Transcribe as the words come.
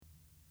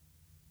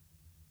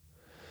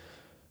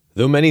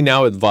Though many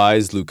now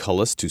advised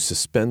Lucullus to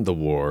suspend the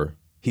war,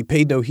 he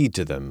paid no heed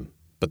to them,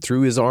 but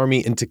threw his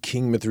army into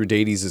King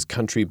Mithridates'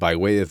 country by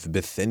way of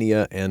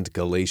Bithynia and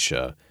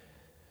Galatia.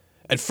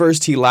 At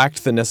first he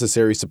lacked the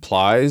necessary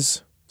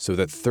supplies, so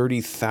that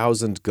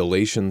 30,000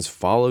 Galatians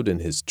followed in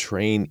his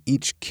train,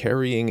 each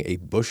carrying a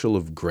bushel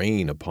of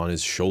grain upon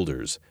his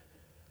shoulders.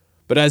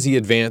 But as he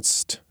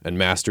advanced and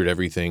mastered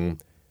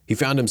everything, he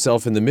found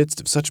himself in the midst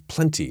of such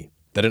plenty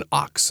that an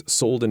ox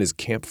sold in his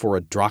camp for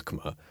a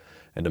drachma,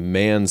 and a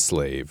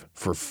manslave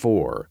for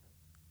 4,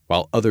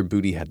 while other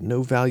booty had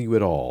no value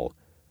at all.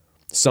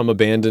 Some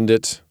abandoned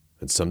it,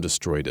 and some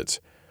destroyed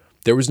it.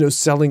 There was no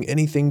selling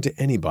anything to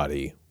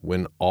anybody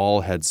when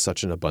all had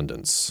such an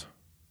abundance.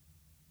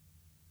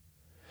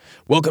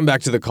 Welcome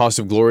back to The Cost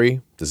of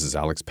Glory. This is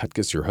Alex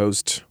Petkus, your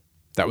host.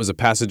 That was a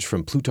passage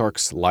from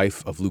Plutarch's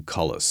Life of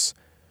Lucullus.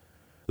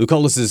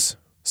 Lucullus is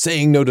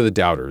saying no to the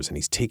doubters, and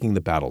he's taking the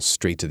battle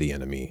straight to the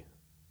enemy.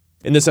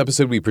 In this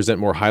episode, we present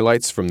more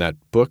highlights from that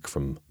book,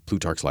 from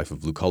Plutarch's Life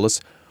of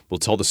Lucullus. We'll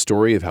tell the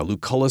story of how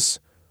Lucullus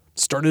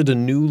started a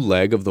new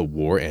leg of the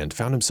war and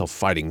found himself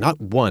fighting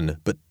not one,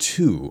 but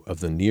 2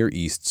 of the Near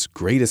East's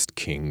greatest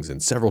kings in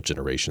several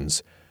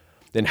generations,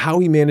 and how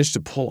he managed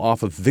to pull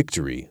off a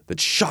victory that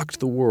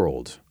shocked the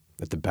world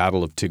at the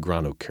Battle of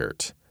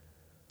Tigranokerт.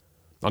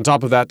 On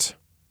top of that,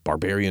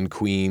 barbarian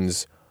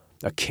queens,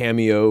 a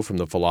cameo from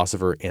the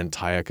philosopher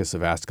Antiochus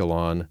of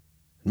Ascalon,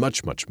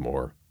 much, much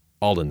more,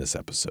 all in this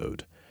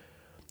episode.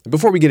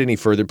 Before we get any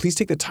further, please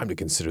take the time to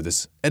consider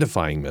this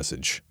edifying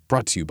message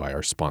brought to you by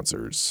our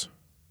sponsors.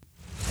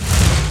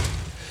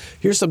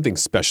 Here's something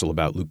special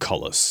about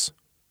Lucullus.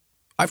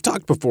 I've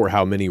talked before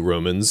how many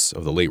Romans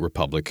of the late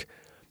Republic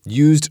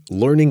used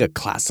learning a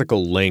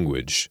classical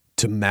language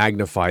to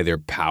magnify their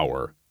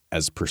power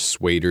as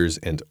persuaders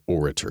and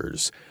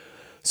orators.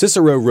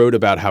 Cicero wrote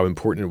about how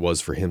important it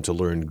was for him to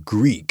learn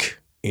Greek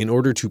in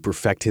order to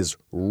perfect his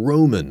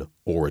Roman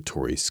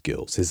oratory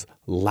skills, his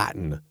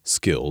Latin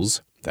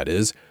skills, that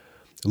is.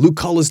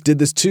 Lucullus did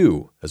this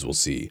too, as we'll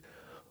see.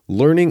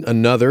 Learning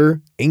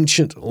another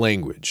ancient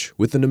language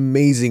with an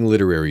amazing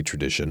literary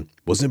tradition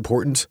was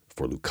important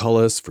for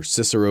Lucullus, for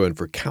Cicero, and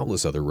for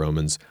countless other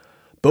Romans,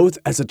 both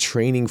as a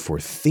training for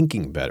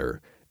thinking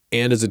better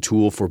and as a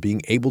tool for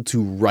being able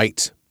to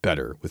write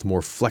better with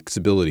more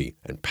flexibility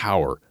and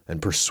power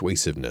and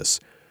persuasiveness.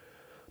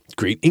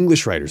 Great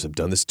English writers have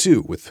done this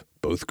too, with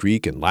both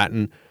Greek and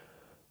Latin.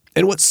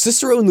 And what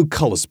Cicero and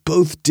Lucullus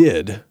both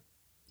did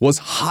was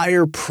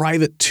hire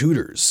private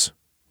tutors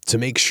to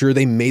make sure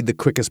they made the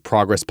quickest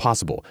progress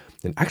possible.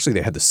 And actually,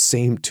 they had the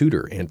same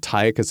tutor,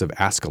 Antiochus of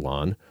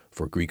Ascalon,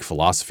 for Greek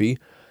philosophy,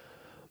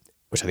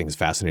 which I think is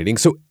fascinating.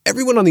 So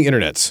everyone on the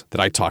internet that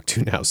I talk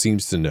to now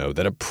seems to know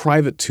that a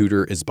private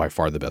tutor is by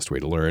far the best way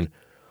to learn.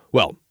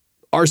 Well,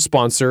 our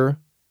sponsor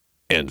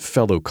and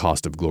fellow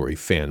Cost of Glory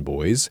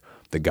fanboys,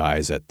 the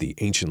guys at the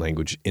Ancient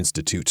Language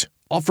Institute,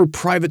 offer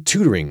private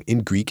tutoring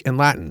in Greek and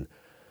Latin.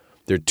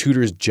 Their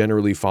tutors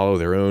generally follow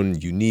their own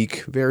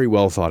unique, very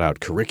well thought out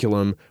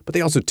curriculum, but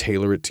they also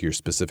tailor it to your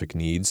specific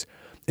needs,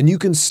 and you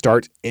can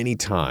start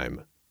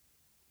anytime.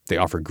 They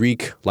offer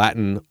Greek,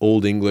 Latin,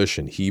 Old English,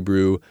 and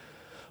Hebrew.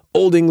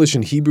 Old English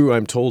and Hebrew,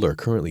 I'm told, are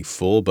currently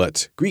full,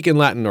 but Greek and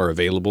Latin are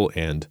available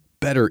and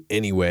better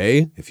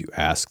anyway, if you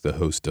ask the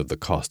host of The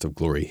Cost of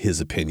Glory his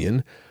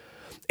opinion.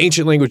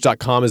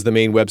 AncientLanguage.com is the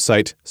main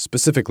website.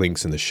 Specific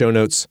links in the show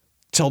notes.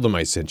 Tell them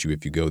I sent you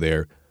if you go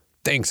there.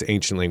 Thanks,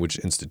 Ancient Language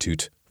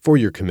Institute, for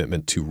your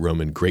commitment to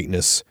Roman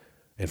greatness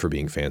and for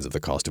being fans of The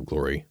Cost of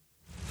Glory.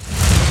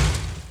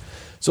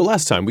 So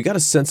last time, we got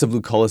a sense of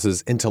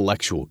Lucullus's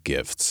intellectual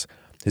gifts,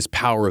 his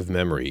power of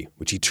memory,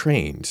 which he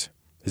trained,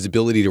 his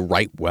ability to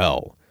write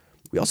well.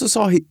 We also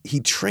saw he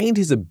trained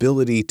his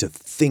ability to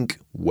think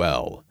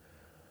well.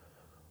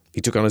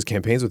 He took on his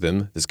campaigns with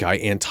him this guy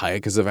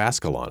Antiochus of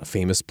Ascalon, a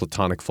famous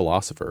Platonic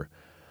philosopher.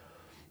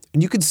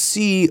 And you could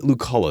see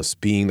Lucullus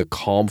being the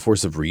calm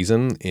force of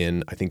reason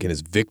in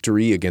his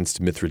victory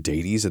against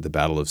Mithridates at the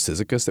Battle of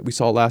Cyzicus that we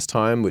saw last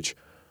time, which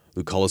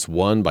Lucullus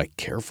won by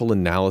careful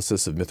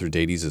analysis of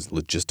Mithridates'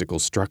 logistical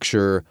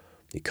structure.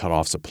 He cut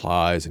off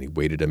supplies and he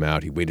waited him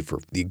out. He waited for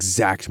the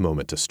exact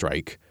moment to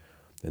strike,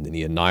 and then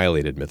he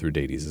annihilated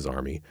Mithridates'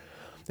 army.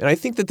 And I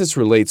think that this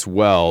relates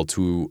well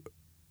to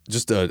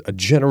just a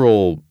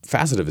general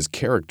facet of his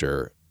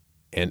character.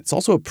 And it's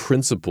also a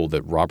principle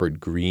that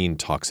Robert Greene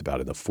talks about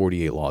in the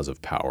 48 Laws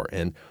of Power.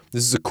 And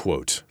this is a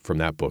quote from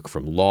that book,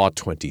 from Law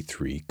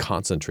 23,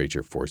 Concentrate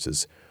Your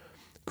Forces.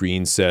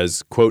 Greene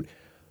says, quote,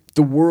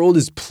 "The world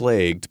is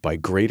plagued by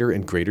greater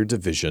and greater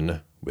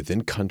division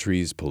within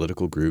countries,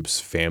 political groups,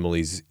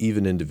 families,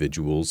 even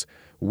individuals.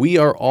 We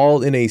are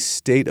all in a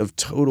state of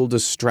total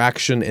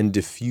distraction and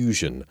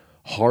diffusion,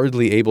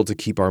 hardly able to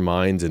keep our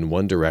minds in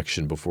one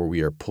direction before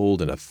we are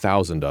pulled in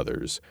 1,000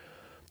 others.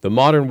 The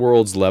modern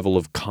world's level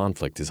of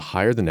conflict is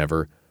higher than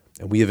ever,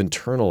 and we have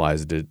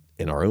internalized it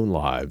in our own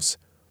lives.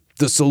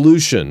 The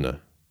solution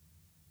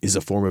is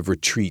a form of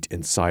retreat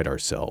inside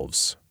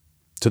ourselves,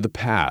 to the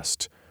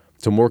past,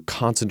 to more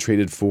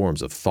concentrated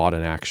forms of thought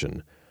and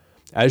action.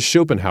 As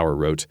Schopenhauer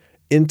wrote,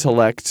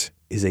 intellect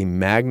is a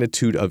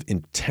magnitude of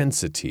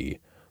intensity,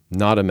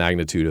 not a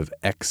magnitude of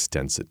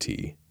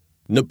extensity.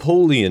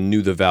 Napoleon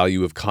knew the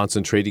value of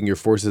concentrating your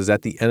forces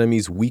at the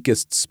enemy's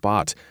weakest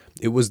spot.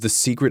 It was the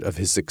secret of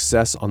his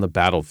success on the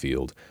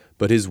battlefield,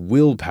 but his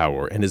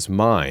willpower and his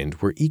mind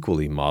were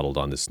equally modeled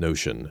on this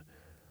notion."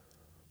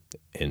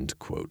 End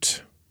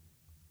quote.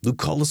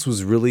 Lucullus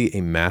was really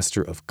a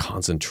master of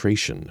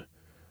concentration.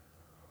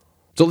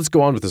 So let's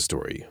go on with the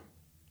story.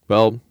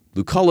 Well,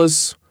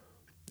 Lucullus,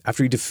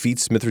 after he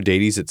defeats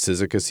Mithridates at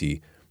Cyzicus,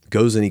 he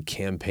goes and he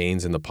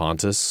campaigns in the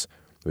Pontus,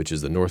 which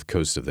is the north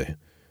coast of the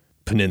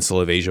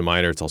peninsula of Asia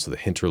Minor. It's also the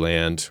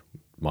hinterland,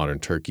 modern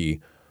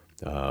Turkey,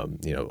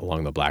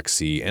 along the Black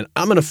Sea. And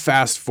I'm going to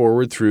fast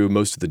forward through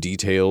most of the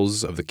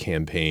details of the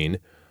campaign,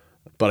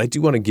 but I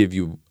do want to give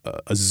you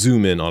a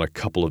zoom in on a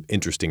couple of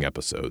interesting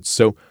episodes.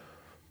 So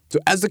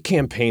as the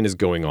campaign is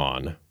going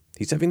on,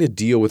 he's having to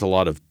deal with a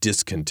lot of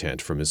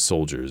discontent from his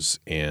soldiers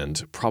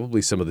and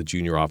probably some of the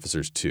junior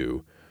officers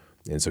too.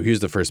 And so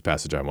here's the first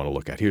passage I want to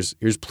look at. Here's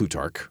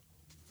Plutarch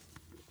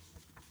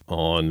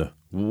on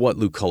what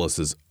Lucullus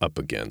is up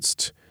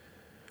against.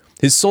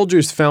 His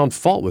soldiers found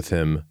fault with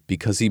him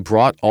because he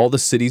brought all the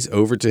cities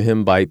over to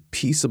him by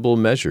peaceable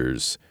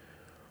measures.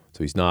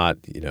 So he's not,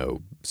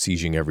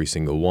 sieging every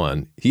single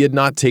one. He had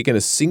not taken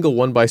a single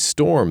one by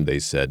storm, they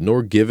said,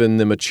 nor given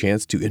them a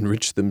chance to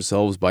enrich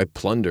themselves by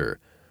plunder.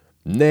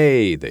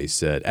 Nay, they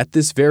said, at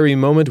this very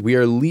moment we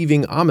are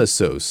leaving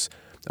Amisos,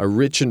 a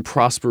rich and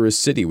prosperous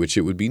city, which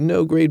it would be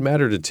no great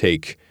matter to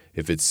take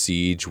if its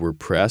siege were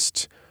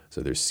pressed.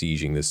 So they're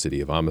sieging the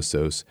city of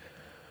Amisos.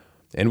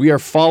 And we are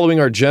following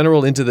our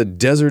general into the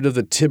desert of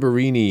the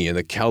Tiberini and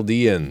the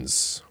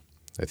Chaldeans.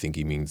 I think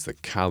he means the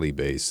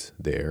Calibes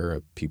there,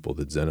 a people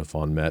that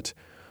Xenophon met.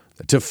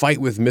 To fight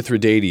with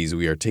Mithridates,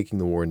 we are taking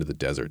the war into the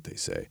desert, they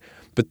say.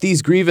 But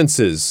these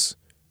grievances,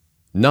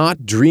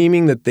 not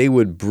dreaming that they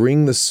would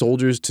bring the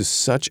soldiers to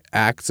such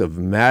acts of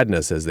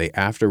madness as they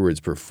afterwards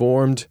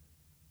performed,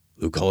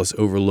 Lucullus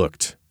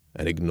overlooked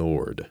and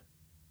ignored.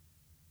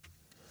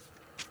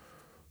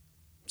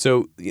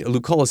 So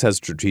Lucullus has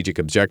strategic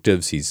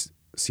objectives. He's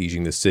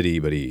sieging the city,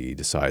 but he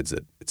decides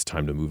that it's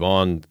time to move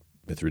on.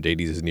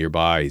 Mithridates is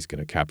nearby. He's going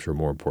to capture a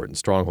more important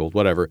stronghold,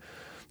 whatever.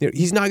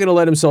 He's not going to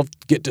let himself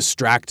get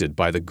distracted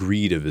by the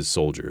greed of his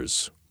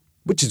soldiers,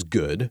 which is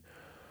good.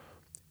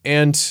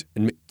 And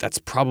that's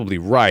probably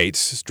right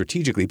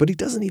strategically, but he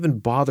doesn't even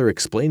bother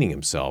explaining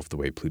himself the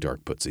way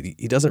Plutarch puts it.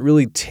 He doesn't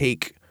really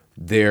take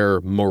their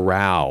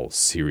morale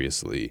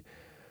seriously.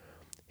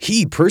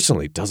 He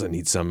personally doesn't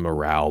need some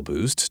morale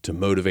boost to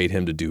motivate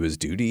him to do his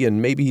duty,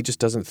 and maybe he just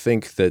doesn't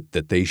think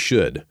that they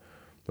should.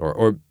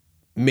 Or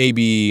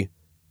maybe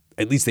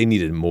at least they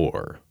needed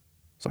more.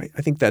 So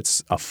I think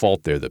that's a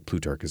fault there that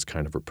Plutarch is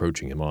kind of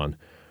reproaching him on.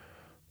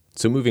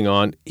 So moving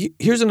on,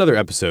 here's another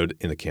episode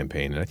in the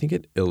campaign, and I think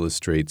it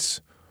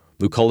illustrates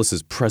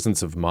Lucullus's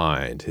presence of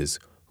mind, his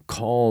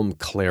calm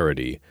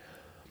clarity.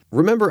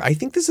 Remember, I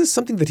think this is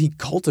something that he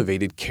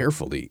cultivated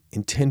carefully,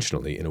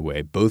 intentionally in a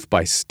way, both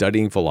by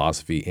studying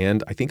philosophy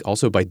and I think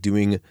also by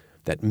doing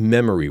that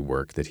memory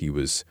work that he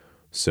was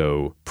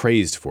so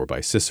praised for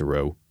by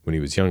Cicero when he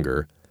was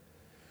younger.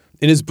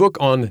 In his book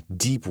on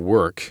deep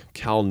work,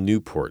 Cal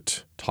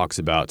Newport talks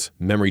about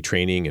memory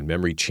training and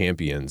memory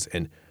champions,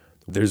 and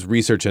there's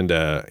research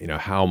into,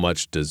 how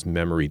much does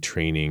memory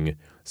training,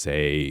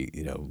 say,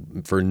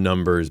 for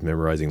numbers,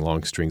 memorizing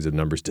long strings of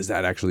numbers, does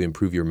that actually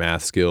improve your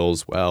math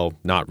skills? Well,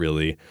 not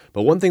really.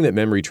 But one thing that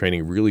memory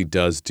training really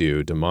does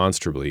do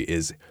demonstrably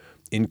is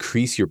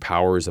increase your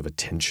powers of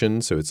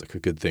attention. So it's like a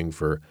good thing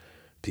for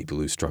people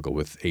who struggle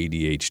with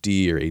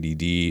ADHD or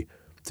ADD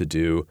to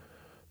do.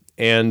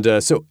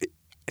 And so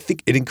I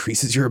think it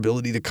increases your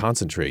ability to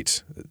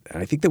concentrate.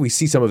 And I think that we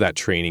see some of that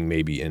training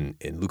maybe in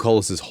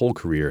Lucullus's whole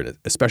career, and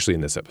especially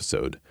in this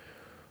episode.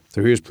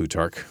 So here's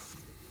Plutarch.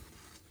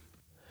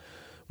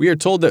 We are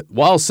told that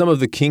while some of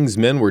the king's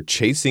men were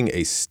chasing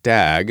a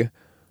stag,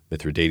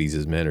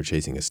 Mithridates' men are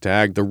chasing a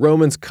stag, the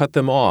Romans cut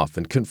them off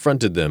and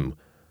confronted them,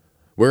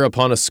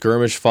 whereupon a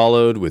skirmish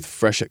followed with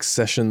fresh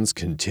accessions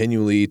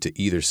continually to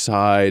either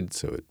side,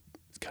 so it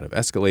kind of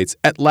escalates.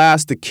 At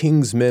last the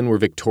king's men were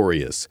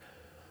victorious.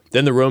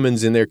 Then the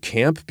Romans in their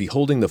camp,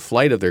 beholding the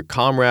flight of their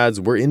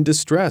comrades, were in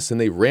distress, and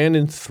they ran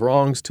in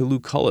throngs to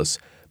Lucullus,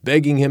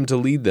 begging him to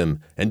lead them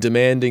and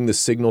demanding the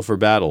signal for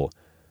battle.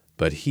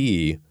 But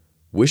he,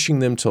 wishing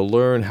them to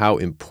learn how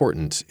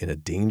important in a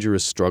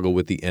dangerous struggle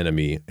with the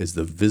enemy is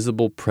the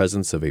visible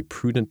presence of a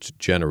prudent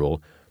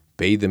general,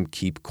 bade them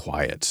keep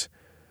quiet.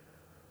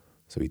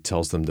 So he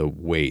tells them to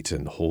wait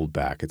and hold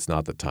back. It's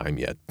not the time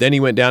yet. Then he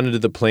went down into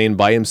the plain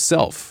by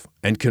himself,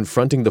 and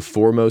confronting the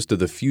foremost of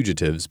the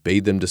fugitives,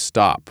 bade them to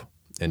stop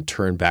and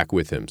turn back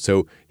with him.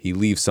 So he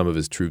leaves some of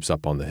his troops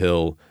up on the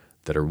hill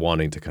that are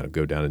wanting to kind of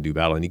go down and do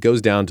battle. And he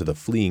goes down to the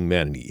fleeing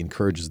men, and he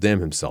encourages them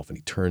himself, and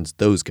he turns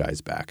those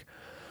guys back.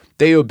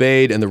 They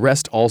obeyed, and the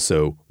rest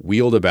also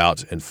wheeled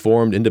about and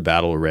formed into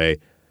battle array,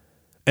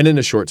 and in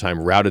a short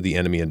time routed the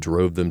enemy and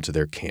drove them to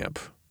their camp.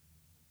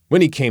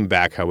 When he came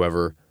back,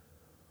 however,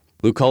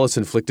 Lucullus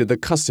inflicted the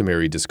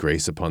customary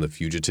disgrace upon the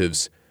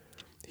fugitives.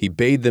 He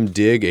bade them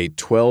dig a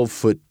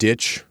 12-foot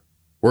ditch,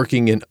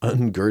 working in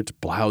ungirt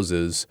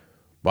blouses,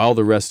 while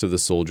the rest of the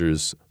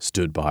soldiers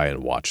stood by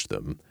and watched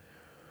them.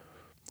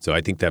 So I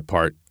think that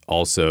part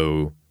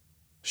also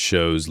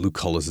shows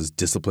Lucullus's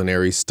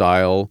disciplinary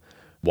style.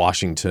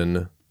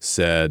 Washington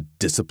said,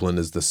 "Discipline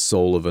is the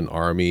soul of an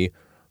army."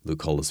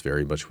 Lucullus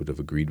very much would have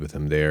agreed with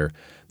him there.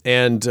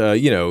 And,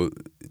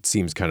 it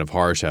seems kind of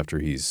harsh after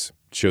he's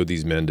showed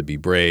these men to be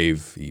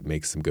brave. He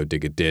makes them go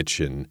dig a ditch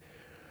and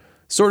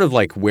sort of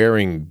like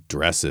wearing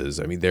dresses.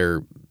 I mean,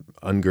 they're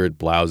ungirt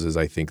blouses.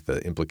 I think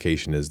the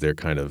implication is they're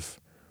kind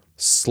of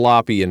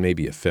sloppy and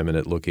maybe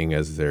effeminate looking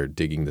as they're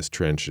digging this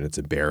trench, and it's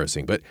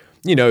embarrassing. But,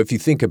 if you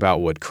think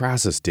about what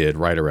Crassus did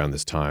right around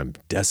this time,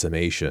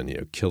 decimation,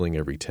 killing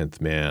every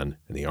 10th man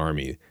in the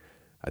army,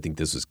 I think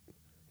this was,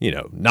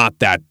 not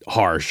that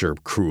harsh or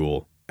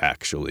cruel,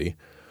 actually.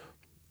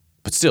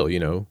 But still,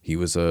 he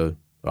was a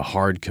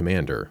hard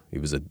commander. He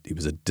was a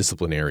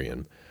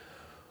disciplinarian.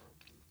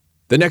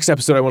 The next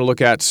episode I want to look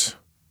at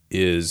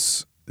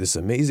is this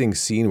amazing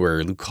scene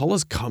where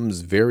Lucullus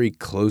comes very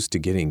close to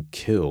getting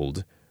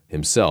killed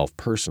himself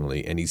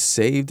personally, and he's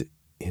saved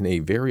in a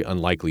very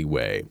unlikely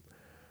way.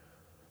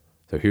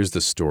 So here's the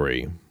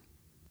story.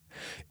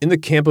 In the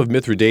camp of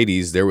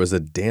Mithridates, there was a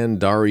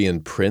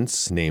Dandarian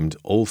prince named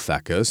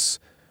Olphacus.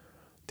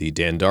 The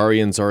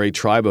Dandarians are a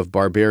tribe of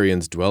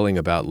barbarians dwelling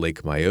about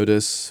Lake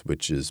Maeotis,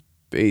 which is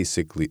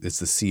basically, it's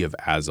the Sea of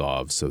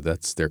Azov, so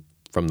they're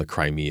from the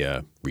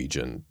Crimea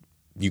region.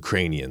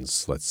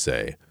 Ukrainians, let's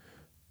say.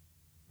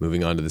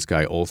 Moving on to this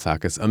guy,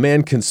 Olphacus, a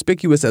man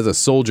conspicuous as a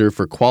soldier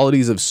for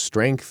qualities of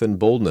strength and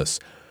boldness,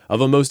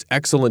 of a most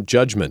excellent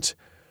judgment,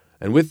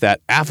 and with that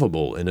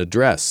affable in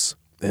address,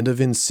 and of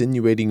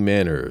insinuating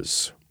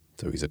manners.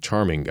 So he's a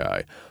charming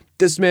guy.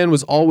 This man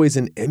was always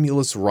in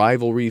emulous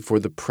rivalry for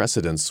the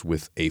precedence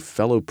with a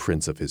fellow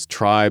prince of his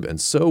tribe,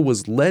 and so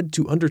was led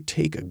to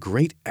undertake a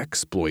great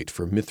exploit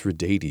for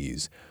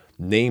Mithridates,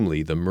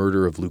 namely the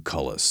murder of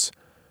Lucullus.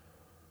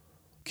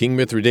 King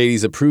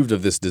Mithridates approved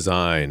of this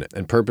design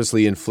and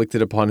purposely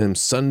inflicted upon him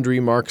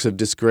sundry marks of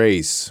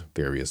disgrace,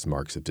 various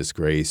marks of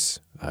disgrace.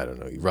 I don't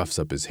know, he roughs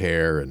up his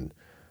hair and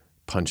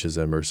punches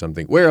him or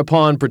something.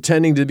 Whereupon,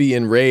 pretending to be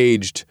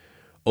enraged,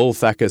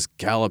 Olphacus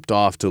galloped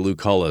off to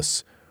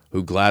Lucullus,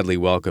 who gladly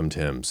welcomed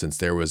him, since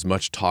there was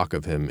much talk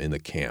of him in the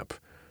camp.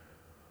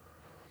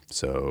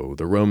 So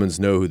the Romans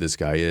know who this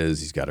guy is.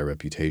 He's got a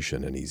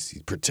reputation, and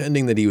he's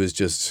pretending that he was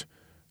just,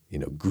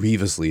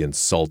 grievously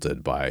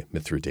insulted by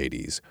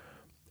Mithridates.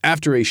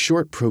 After a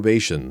short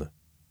probation,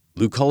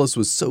 Lucullus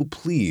was so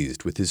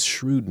pleased with his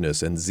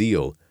shrewdness and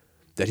zeal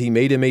that he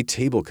made him a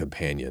table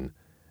companion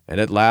and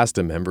at last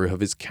a member of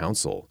his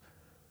council.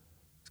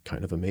 It's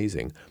kind of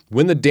amazing.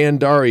 When the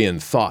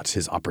Dandarian thought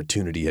his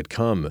opportunity had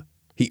come,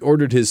 he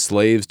ordered his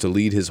slaves to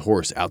lead his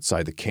horse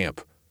outside the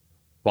camp,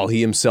 while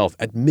he himself,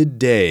 at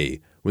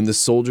midday, when the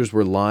soldiers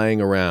were lying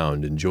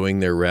around enjoying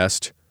their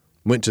rest,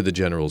 went to the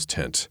general's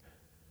tent.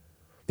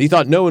 He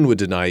thought no one would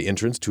deny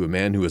entrance to a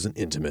man who was an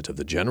intimate of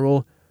the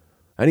general,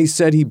 and he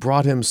said he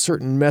brought him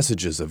certain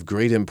messages of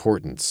great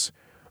importance,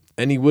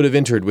 and he would have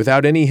entered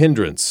without any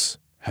hindrance,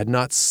 had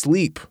not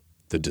Sleep,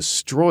 the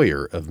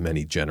destroyer of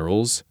many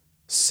generals,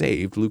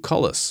 saved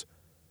Lucullus.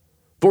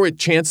 For it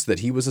chanced that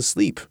he was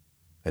asleep,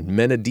 and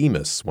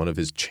Menedemus, one of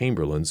his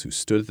chamberlains who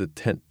stood at the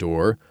tent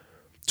door,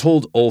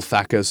 told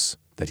Olphacus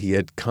that he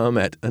had come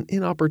at an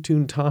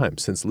inopportune time,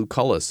 since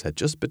Lucullus had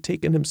just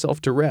betaken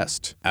himself to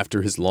rest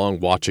after his long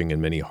watching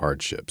and many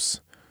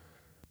hardships.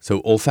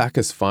 So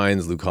Olphacus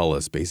finds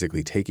Lucullus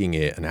basically taking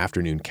an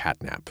afternoon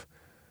catnap.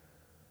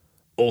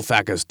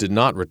 Olphacus did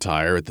not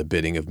retire at the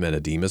bidding of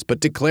Menedemus, but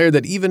declared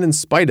that even in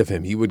spite of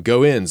him he would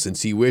go in,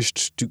 since he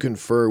wished to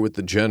confer with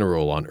the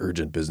general on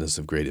urgent business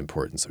of great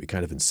importance. So he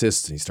kind of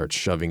insists, and he starts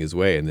shoving his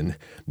way. And then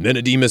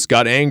Menedemus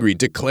got angry,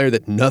 declared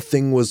that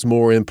nothing was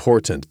more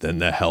important than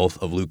the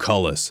health of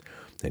Lucullus,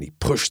 and he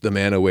pushed the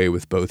man away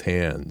with both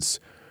hands.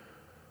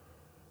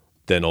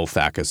 Then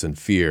Olphacus, in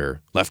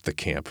fear, left the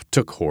camp,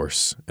 took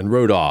horse, and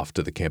rode off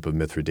to the camp of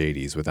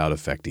Mithridates without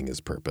effecting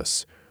his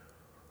purpose.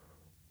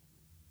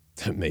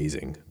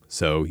 Amazing.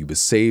 So he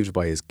was saved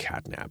by his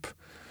catnap.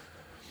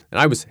 And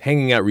I was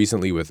hanging out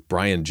recently with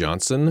Brian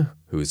Johnson,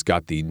 who's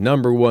got the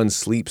 #1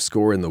 sleep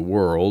score in the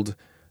world,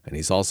 and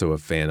he's also a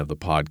fan of the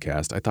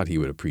podcast. I thought he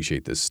would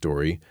appreciate this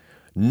story.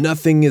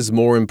 Nothing is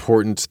more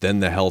important than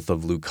the health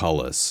of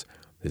Lucullus,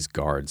 his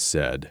guard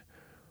said.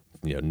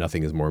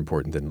 Nothing is more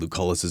important than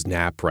Lucullus's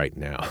nap right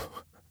now.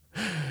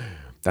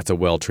 That's a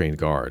well-trained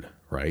guard,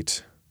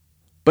 right?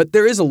 But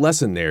there is a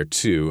lesson there,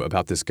 too,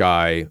 about this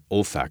guy,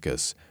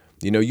 Olphacus.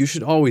 You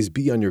should always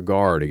be on your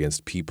guard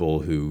against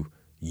people who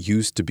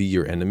used to be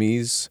your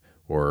enemies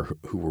or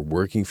who were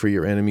working for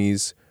your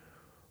enemies.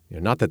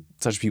 Not that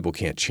such people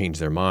can't change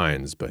their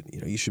minds, but,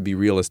 you should be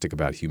realistic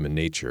about human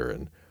nature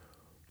and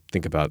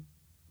think about,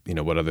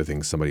 what other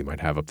things somebody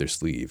might have up their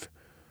sleeve.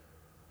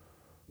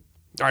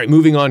 All right,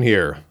 moving on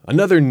here.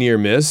 Another near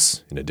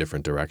miss in a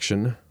different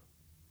direction.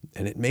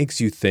 And it makes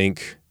you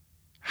think,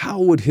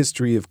 how would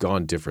history have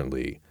gone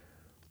differently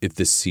if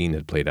this scene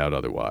had played out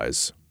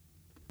otherwise?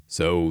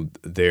 So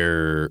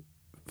they're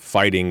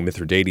fighting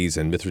Mithridates,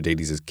 and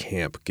Mithridates'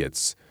 camp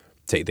gets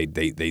they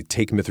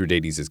take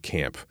Mithridates'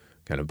 camp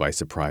kind of by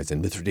surprise,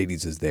 and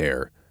Mithridates is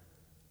there.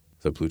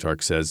 So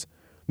Plutarch says,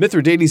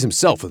 Mithridates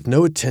himself, with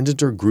no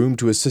attendant or groom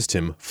to assist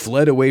him,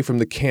 fled away from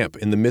the camp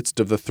in the midst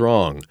of the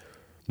throng,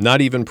 not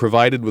even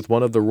provided with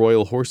one of the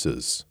royal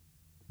horses.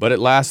 But at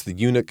last the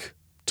eunuch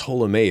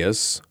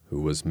Ptolemaeus,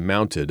 who was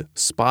mounted,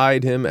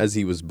 spied him as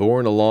he was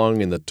borne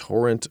along in the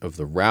torrent of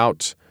the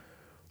rout,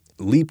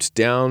 leaped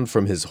down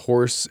from his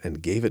horse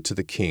and gave it to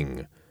the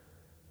king.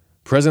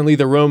 Presently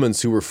the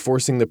Romans who were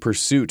forcing the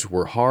pursuit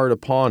were hard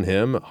upon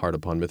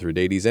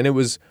Mithridates, and it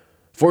was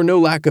for no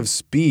lack of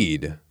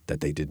speed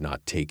that they did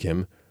not take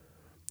him.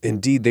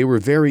 Indeed, they were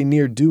very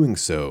near doing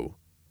so.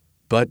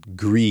 But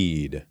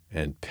greed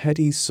and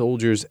petty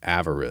soldiers'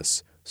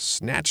 avarice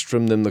snatched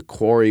from them the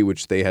quarry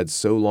which they had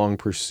so long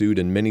pursued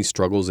in many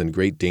struggles and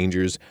great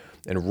dangers,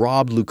 and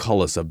robbed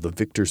Lucullus of the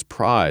victor's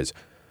prize.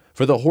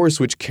 For the horse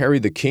which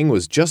carried the king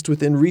was just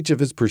within reach of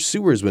his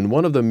pursuers when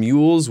one of the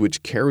mules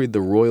which carried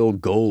the royal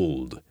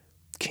gold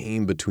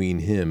came between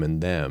him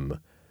and them,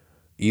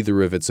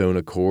 either of its own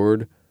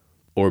accord,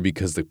 or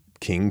because the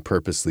king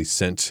purposely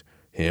sent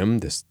him,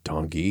 this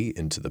donkey,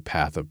 into the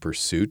path of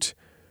pursuit,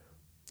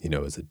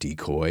 as a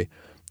decoy.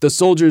 The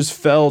soldiers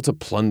fell to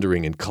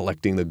plundering and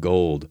collecting the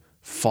gold,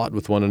 fought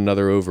with one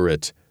another over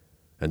it,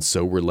 and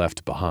so were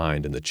left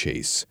behind in the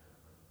chase.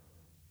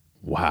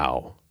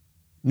 Wow.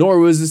 Nor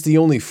was this the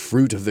only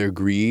fruit of their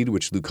greed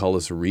which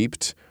Lucullus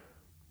reaped.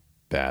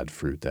 Bad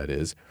fruit, that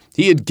is.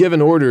 He had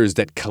given orders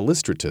that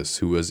Callistratus,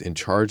 who was in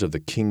charge of the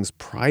king's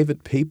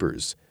private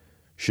papers,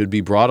 should be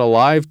brought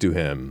alive to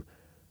him.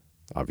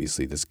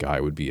 Obviously, this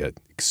guy would be an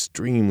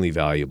extremely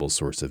valuable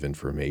source of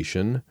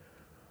information.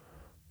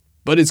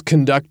 But his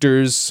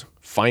conductors,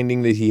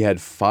 finding that he had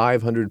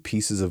 500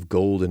 pieces of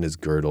gold in his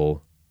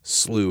girdle,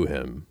 slew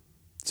him.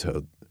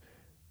 So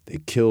they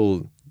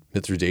killed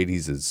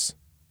Mithridates'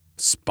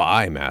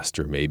 spy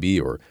master, maybe,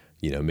 or,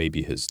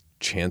 maybe his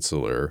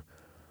chancellor,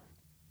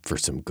 for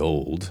some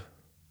gold.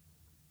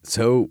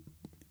 So,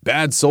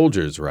 bad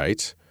soldiers,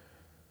 right?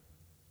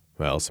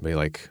 Well, somebody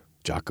like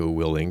Jocko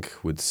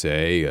Willink would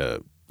say,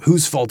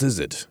 whose fault is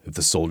it if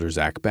the soldiers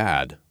act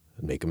bad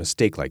and make a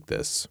mistake like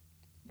this?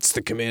 It's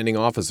the commanding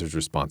officer's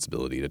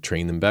responsibility to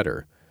train them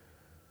better.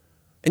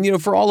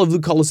 And, for all of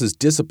Lucullus's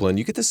discipline,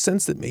 you get the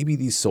sense that maybe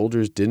these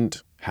soldiers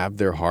didn't have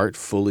their heart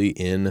fully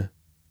in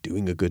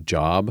doing a good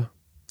job,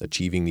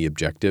 achieving the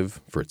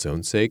objective for its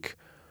own sake.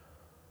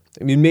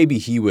 I mean, maybe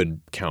he would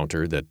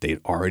counter that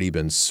they'd already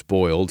been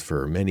spoiled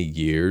for many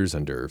years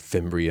under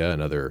Fimbria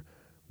and other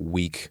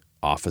weak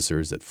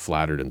officers that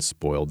flattered and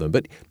spoiled them.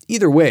 But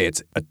either way,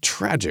 it's a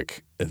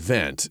tragic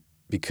event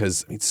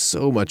because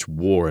so much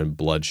war and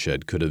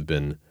bloodshed could have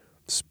been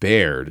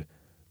spared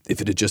if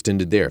it had just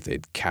ended there, if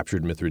they'd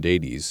captured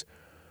Mithridates,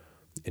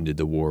 ended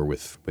the war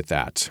with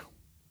that.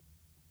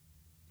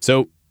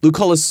 So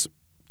Lucullus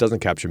doesn't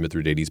capture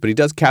Mithridates, but he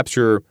does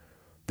capture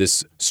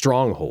this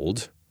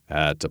stronghold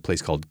at a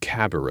place called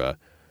Cabira.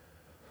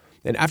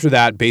 And after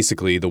that,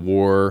 basically, the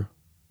war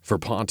for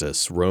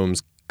Pontus,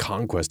 Rome's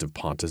conquest of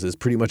Pontus, is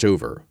pretty much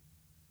over.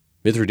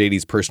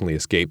 Mithridates personally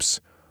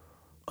escapes,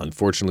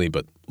 unfortunately,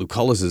 but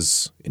Lucullus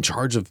is in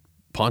charge of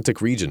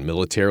Pontic region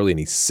militarily, and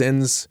he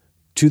sends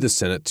to the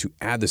Senate to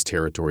add this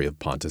territory of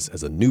Pontus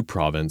as a new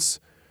province.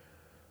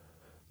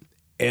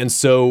 And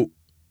so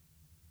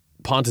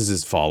Pontus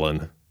is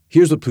fallen.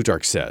 Here's what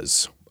Plutarch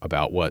says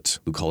about what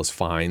Lucullus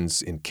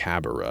finds in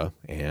Cabira,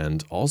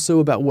 and also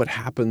about what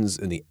happens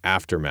in the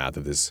aftermath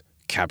of this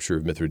capture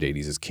of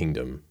Mithridates'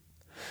 kingdom.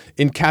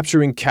 In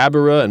capturing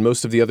Cabira and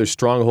most of the other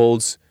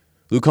strongholds,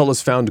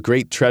 Lucullus found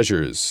great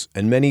treasures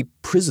and many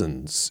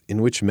prisons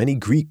in which many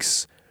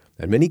Greeks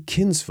and many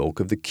kinsfolk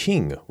of the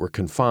king were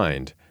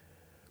confined.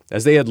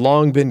 As they had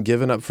long been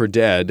given up for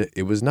dead,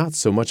 it was not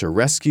so much a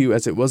rescue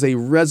as it was a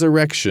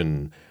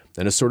resurrection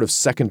and a sort of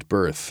second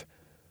birth,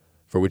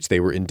 for which they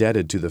were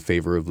indebted to the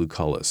favor of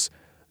Lucullus.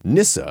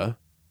 Nyssa,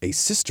 a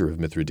sister of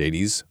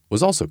Mithridates,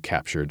 was also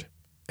captured,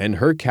 and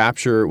her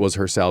capture was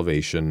her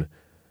salvation.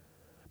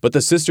 But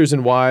the sisters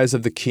and wives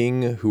of the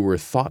king, who were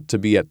thought to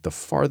be at the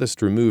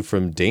farthest remove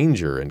from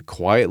danger and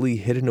quietly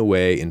hidden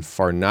away in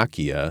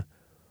Pharnakia,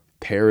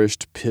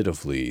 perished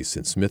pitifully,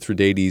 since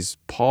Mithridates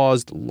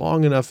paused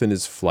long enough in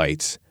his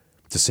flight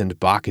to send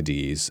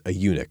Bacchides, a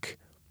eunuch,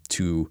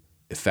 to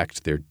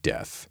effect their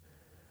death.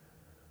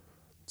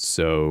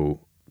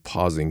 So,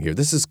 pausing here,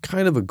 this is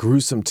kind of a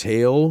gruesome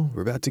tale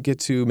we're about to get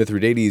to.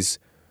 Mithridates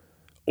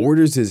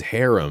orders his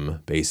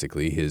harem,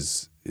 basically,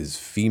 his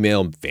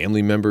female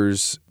family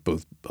members,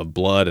 both of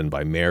blood and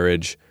by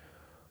marriage,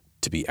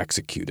 to be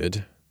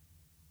executed.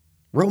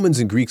 Romans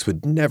and Greeks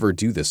would never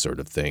do this sort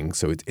of thing,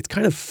 so it's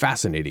kind of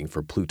fascinating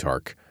for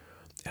Plutarch.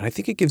 And I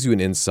think it gives you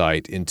an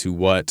insight into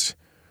what,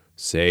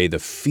 say, the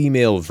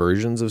female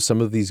versions of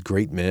some of these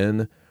great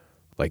men,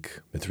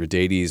 like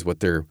Mithridates, what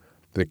their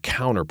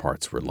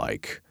counterparts were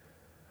like.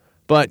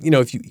 But,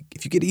 if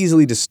you get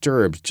easily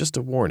disturbed, just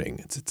a warning,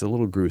 it's a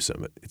little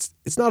gruesome.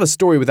 It's not a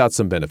story without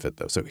some benefit,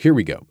 though. So here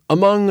we go.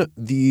 Among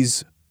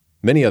these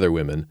many other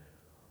women.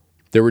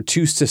 There were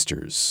 2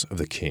 sisters of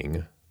the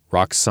king,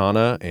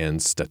 Roxana and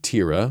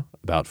Statira,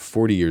 about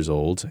 40 years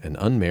old and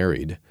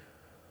unmarried,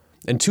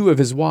 and 2 of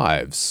his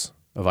wives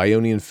of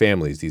Ionian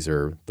families. These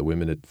are the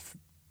women at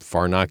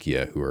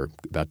Pharnakia who are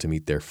about to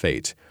meet their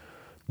fate.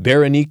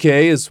 Berenike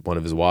is one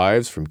of his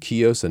wives from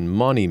Chios, and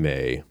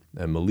Monime,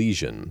 a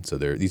Milesian. So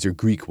these are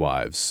Greek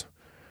wives.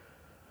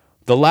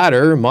 The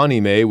latter,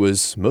 Monime,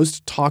 was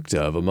most talked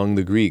of among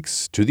the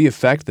Greeks, to the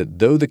effect that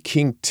though the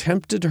king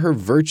tempted her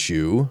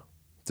virtue,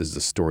 this is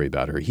a story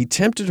about her, he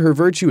tempted her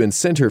virtue and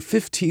sent her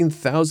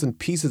 15,000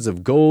 pieces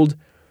of gold,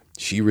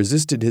 she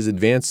resisted his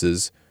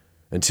advances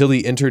until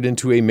he entered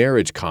into a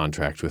marriage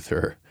contract with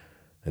her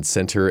and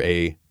sent her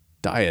a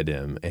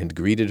diadem and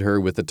greeted her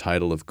with the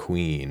title of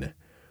queen.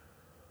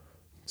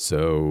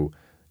 So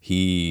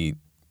he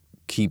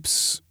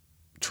keeps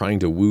trying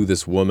to woo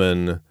this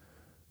woman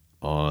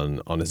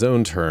on his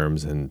own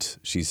terms, and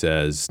she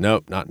says,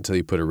 "Nope, not until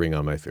you put a ring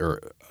on or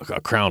a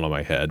crown on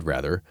my head,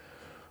 rather."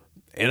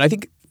 And I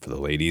think for the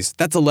ladies,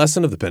 that's a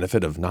lesson of the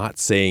benefit of not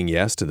saying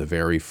yes to the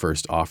very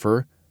first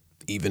offer,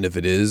 even if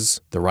it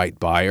is the right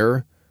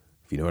buyer,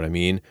 if you know what I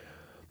mean.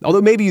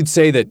 Although maybe you'd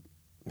say that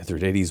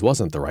Mithridates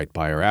wasn't the right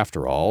buyer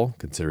after all,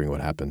 considering what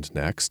happened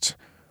next.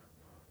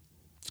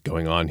 What's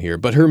going on here?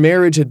 But her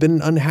marriage had been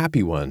an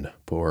unhappy one,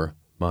 poor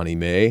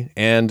Monime,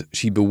 and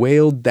she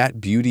bewailed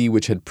that beauty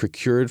which had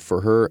procured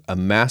for her a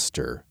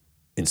master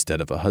instead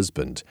of a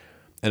husband,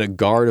 and a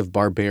guard of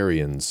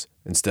barbarians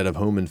instead of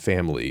home and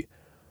family,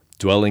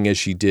 dwelling as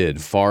she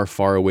did far,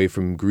 far away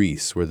from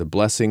Greece, where the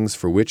blessings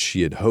for which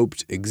she had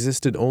hoped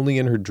existed only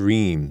in her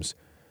dreams,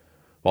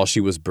 while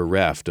she was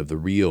bereft of the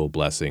real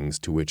blessings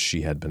to which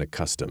she had been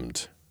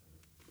accustomed.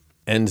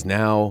 And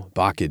now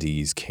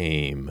Bacchides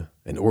came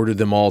and ordered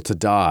them all to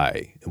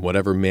die, in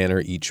whatever manner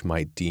each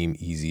might deem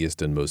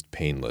easiest and most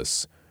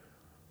painless.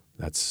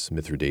 That's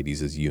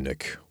Mithridates'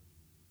 eunuch.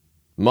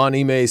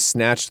 Monime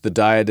snatched the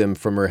diadem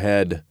from her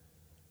head.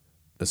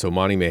 So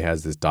Monime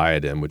has this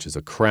diadem, which is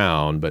a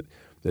crown, but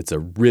it's a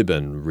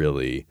ribbon,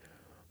 really,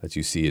 that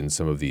you see in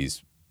some of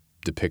these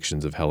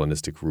depictions of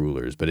Hellenistic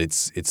rulers. But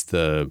it's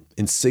the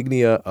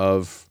insignia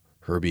of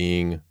her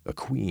being a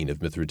queen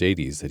of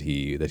Mithridates that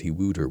he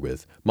wooed her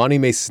with.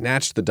 Monime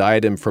snatched the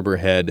diadem from her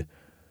head,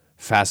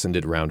 fastened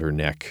it round her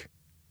neck,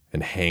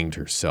 and hanged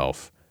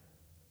herself.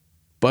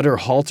 But her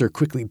halter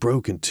quickly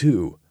broke in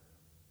 2.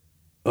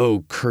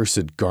 "O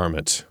cursed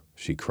garment,"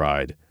 she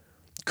cried,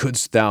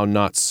 "couldst thou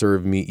not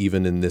serve me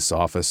even in this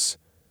office?"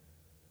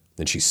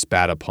 Then she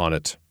spat upon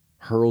it,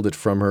 hurled it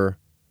from her,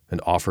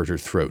 and offered her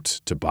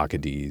throat to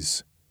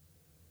Bacchides.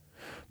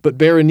 But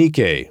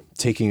Berenike,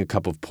 taking a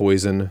cup of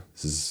poison,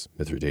 this is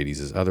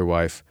Mithridates' other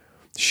wife,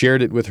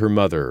 shared it with her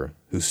mother,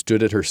 who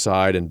stood at her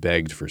side and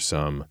begged for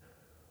some.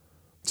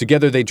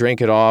 Together they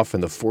drank it off,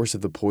 and the force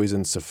of the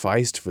poison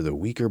sufficed for the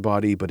weaker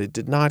body, but it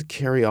did not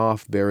carry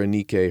off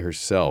Berenike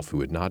herself,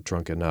 who had not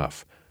drunk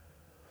enough.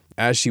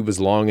 As she was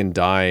long in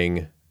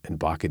dying, and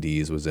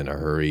Bacchides was in a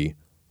hurry,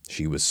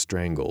 she was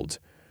strangled.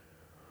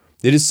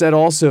 It is said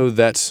also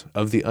that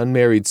of the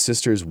unmarried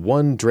sisters,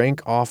 one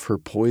drank off her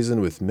poison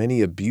with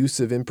many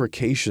abusive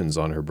imprecations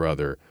on her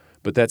brother,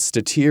 but that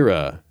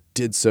Statira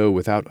did so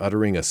without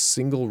uttering a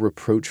single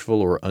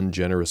reproachful or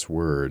ungenerous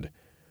word.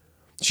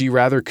 She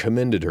rather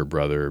commended her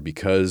brother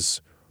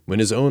because, when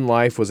his own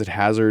life was at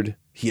hazard,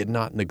 he had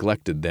not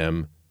neglected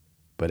them,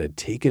 but had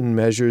taken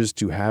measures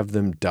to have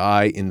them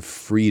die in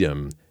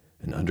freedom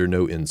and under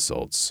no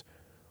insults.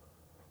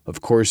 Of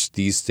course,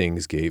 these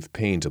things gave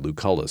pain to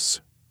Lucullus,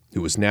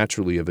 who was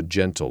naturally of a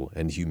gentle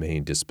and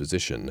humane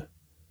disposition.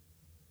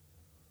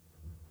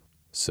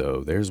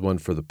 So there's one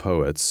for the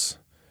poets.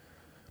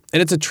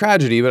 And it's a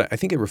tragedy, but I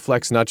think it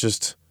reflects not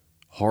just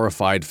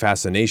horrified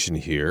fascination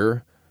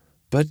here,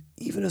 but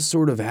even a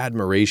sort of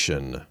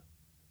admiration,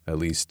 at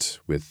least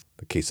with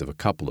the case of a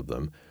couple of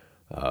them,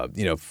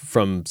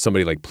 from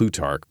somebody like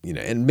Plutarch,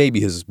 and maybe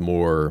his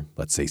more,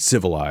 let's say,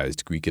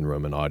 civilized Greek and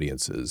Roman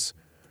audiences.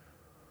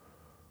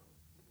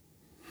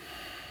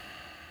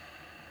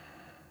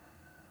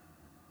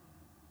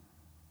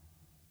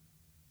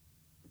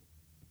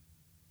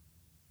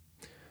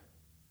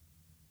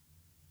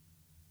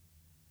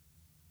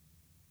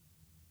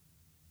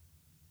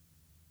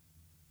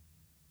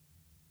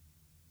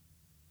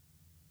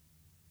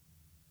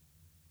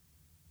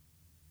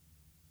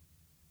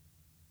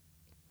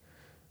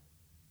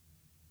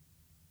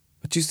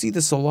 But you see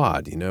this a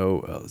lot,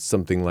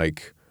 something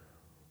like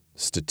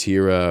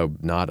Statira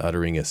not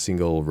uttering a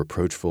single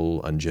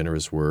reproachful,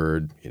 ungenerous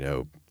word,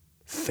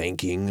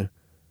 thanking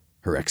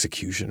her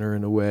executioner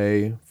in a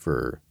way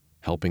for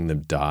helping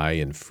them die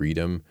in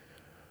freedom.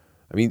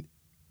 I mean,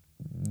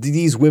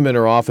 these women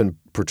are often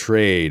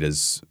portrayed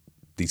as,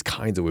 these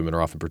kinds of women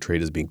are often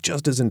portrayed as being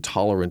just as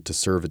intolerant to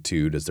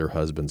servitude as their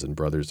husbands and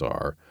brothers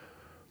are,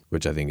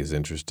 which I think is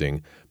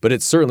interesting. But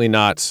it's certainly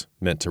not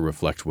meant to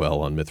reflect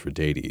well on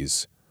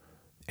Mithridates.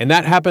 And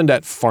that happened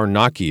at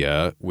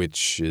Pharnakia,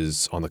 which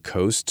is on the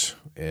coast,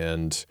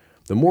 and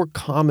the more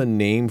common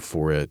name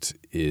for it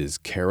is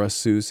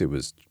Karasus. It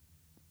was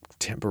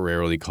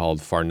temporarily called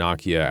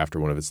Pharnakia after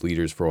one of its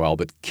leaders for a while,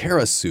 but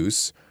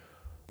Kerasus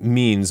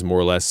means more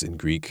or less in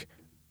Greek,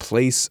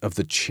 place of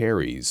the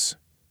cherries.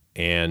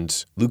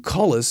 And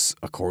Lucullus,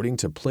 according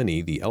to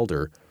Pliny the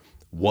Elder,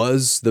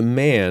 was the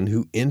man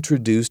who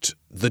introduced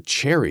the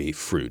cherry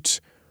fruit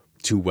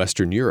to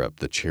Western Europe.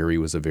 The cherry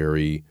was a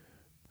very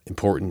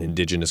important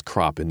indigenous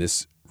crop in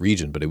this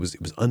region, but it was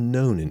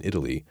unknown in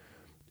Italy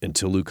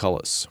until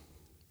Lucullus.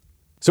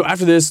 So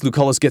after this,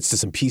 Lucullus gets to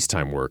some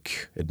peacetime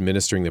work,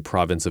 administering the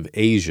province of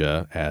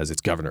Asia as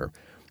its governor.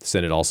 The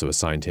Senate also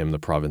assigned him the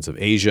province of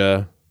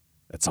Asia.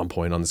 At some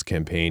point on this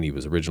campaign, he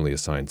was originally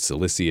assigned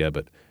Cilicia,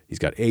 but he's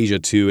got Asia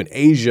too. And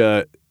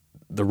Asia,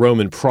 the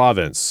Roman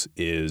province,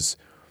 is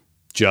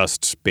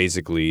just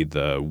basically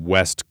the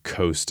west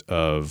coast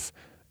of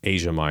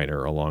Asia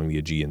Minor along the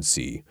Aegean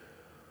Sea.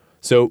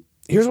 So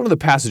here's one of the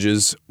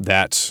passages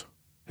that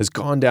has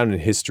gone down in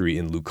history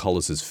in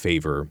Lucullus's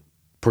favor,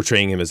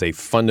 portraying him as a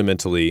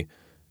fundamentally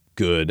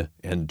good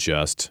and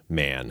just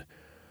man.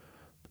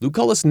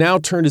 Lucullus now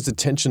turned his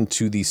attention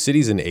to the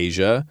cities in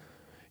Asia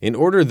in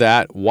order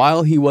that,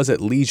 while he was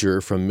at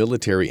leisure from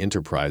military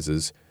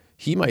enterprises,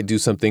 he might do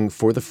something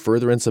for the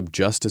furtherance of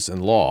justice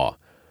and law.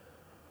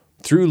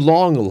 Through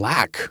long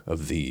lack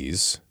of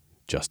these,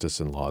 justice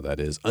and law that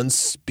is,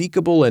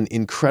 unspeakable and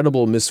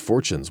incredible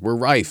misfortunes were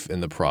rife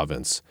in the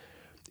province.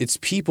 Its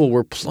people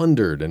were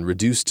plundered and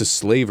reduced to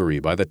slavery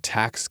by the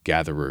tax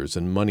gatherers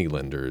and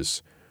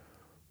moneylenders.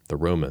 The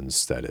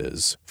Romans, that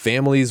is.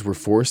 Families were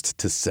forced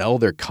to sell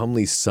their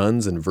comely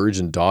sons and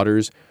virgin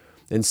daughters,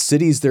 and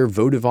cities their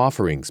votive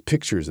offerings,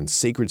 pictures, and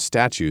sacred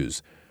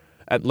statues.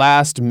 At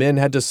last, men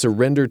had to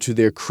surrender to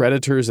their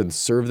creditors and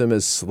serve them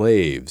as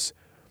slaves.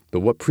 But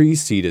what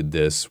preceded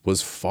this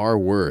was far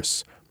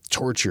worse.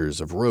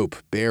 Tortures of rope,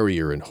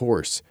 barrier, and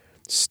horse,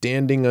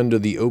 standing under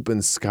the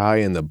open sky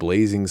in the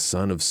blazing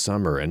sun of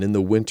summer, and in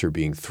the winter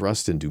being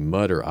thrust into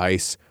mud or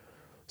ice.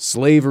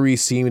 Slavery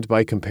seemed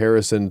by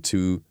comparison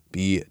to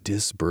be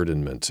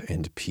disburdenment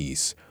and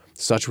peace.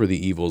 Such were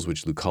the evils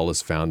which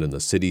Lucullus found in the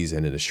cities,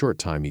 and in a short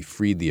time he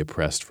freed the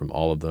oppressed from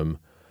all of them.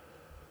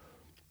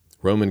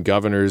 Roman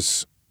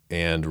governors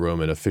and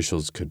Roman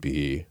officials could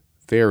be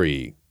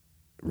very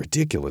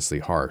ridiculously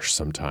harsh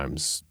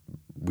sometimes.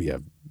 We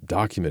have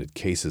documented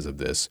cases of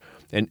this.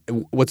 And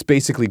what's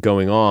basically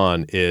going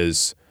on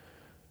is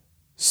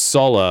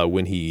Sulla,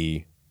 when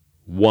he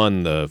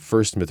won the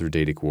First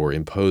Mithridatic War,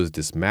 imposed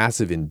this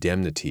massive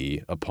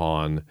indemnity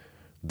upon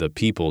the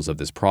peoples of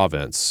this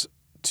province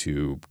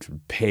to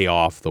pay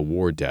off the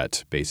war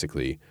debt,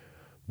 basically.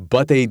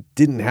 But they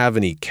didn't have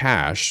any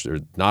cash, or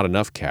not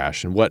enough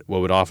cash. And what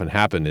would often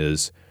happen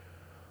is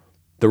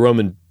the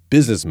Roman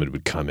businessmen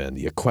would come in,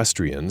 the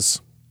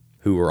equestrians,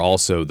 who were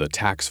also the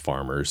tax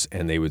farmers,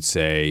 and they would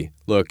say,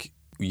 look,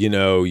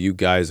 you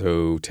guys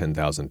owe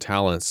 10,000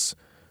 talents,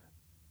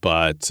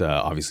 but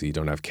obviously you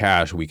don't have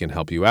cash. We can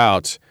help you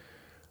out.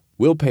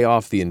 We'll pay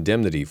off the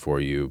indemnity for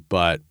you,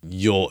 but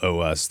you'll owe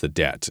us the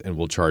debt, and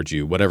we'll charge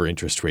you whatever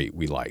interest rate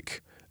we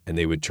like. And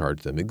they would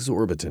charge them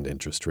exorbitant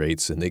interest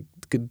rates, and they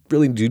could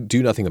really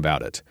do nothing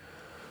about it.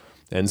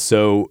 And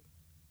so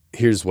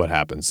here's what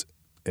happens.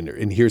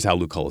 And here's how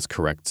Lucullus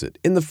corrects it.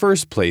 In the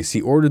first place,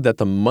 he ordered that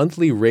the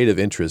monthly rate of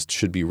interest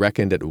should be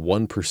reckoned at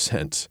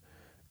 1%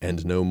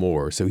 and no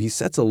more. So he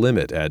sets a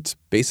limit at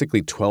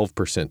basically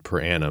 12% per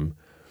annum,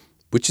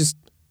 which is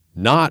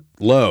not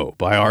low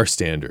by our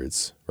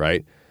standards,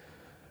 right?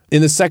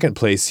 In the second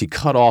place, he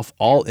cut off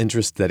all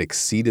interest that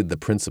exceeded the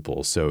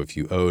principal. So if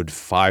you owed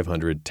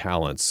 500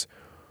 talents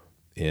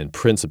in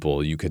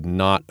principal, you could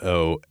not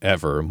owe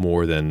ever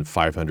more than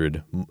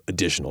 500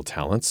 additional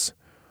talents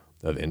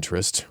of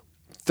interest.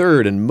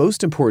 Third, and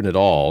most important at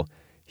all,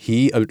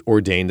 he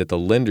ordained that the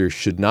lender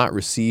should not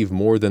receive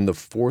more than the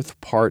fourth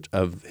part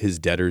of his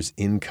debtor's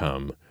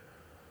income,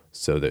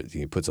 so that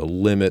he puts a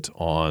limit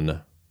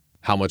on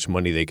how much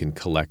money they can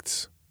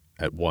collect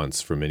at once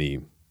from any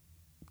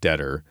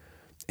debtor.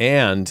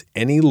 And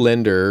any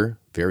lender,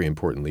 very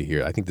importantly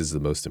here, I think this is the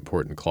most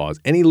important clause,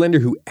 any lender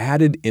who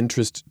added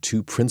interest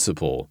to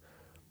principal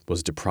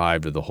was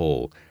deprived of the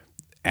whole.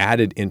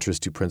 Added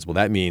interest to principal,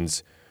 that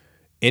means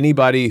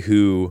anybody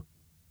who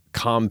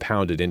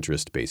compounded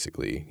interest,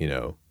 basically,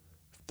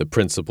 the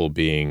principal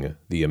being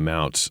the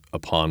amount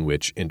upon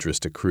which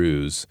interest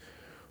accrues.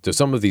 So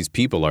some of these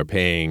people are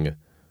paying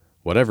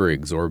whatever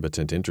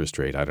exorbitant interest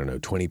rate,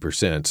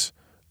 20%,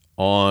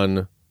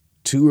 on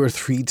 2 or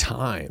 3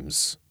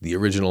 times the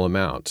original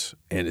amount.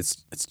 And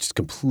it's just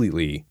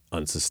completely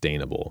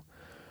unsustainable.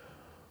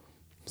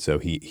 So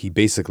he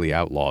basically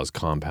outlaws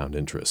compound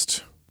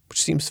interest,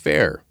 which seems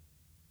fair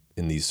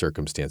in these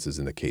circumstances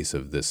in the case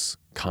of this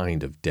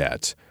kind of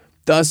debt.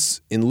 Thus,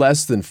 in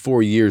less than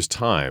 4 years'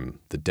 time,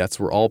 the debts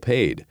were all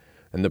paid,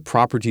 and the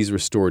properties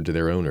restored to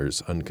their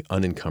owners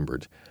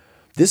unencumbered.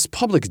 This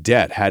public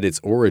debt had its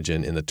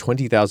origin in the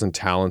 20,000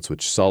 talents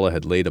which Sulla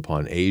had laid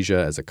upon Asia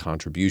as a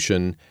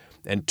contribution,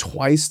 and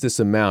twice this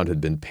amount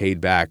had been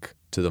paid back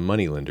to the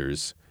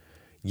moneylenders.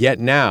 Yet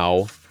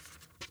now,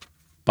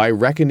 by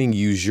reckoning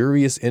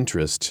usurious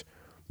interest,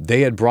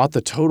 They had brought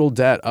the total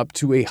debt up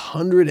to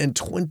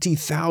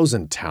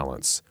 120,000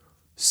 talents,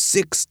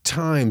 6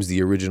 times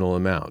the original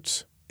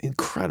amount.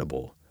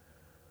 Incredible.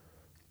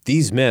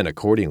 These men,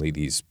 accordingly,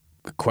 these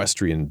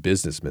equestrian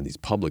businessmen, these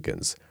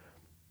publicans,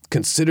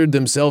 considered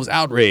themselves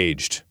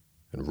outraged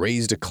and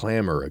raised a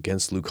clamor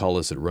against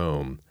Lucullus at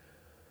Rome.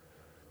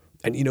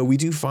 And, we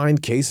do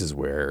find cases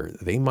where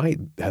they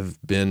might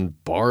have been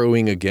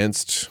borrowing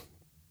against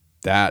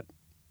that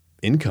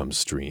income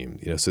stream,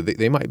 so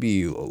they might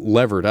be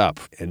levered up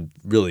and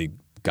really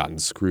gotten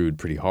screwed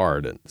pretty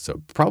hard. And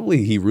so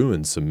probably he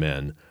ruined some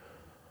men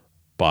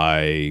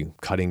by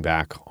cutting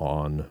back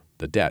on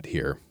the debt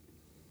here.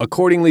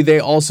 Accordingly, they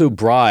also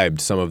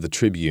bribed some of the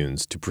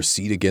tribunes to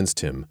proceed against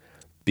him,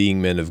 being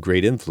men of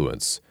great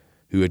influence,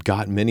 who had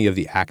got many of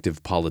the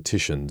active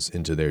politicians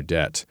into their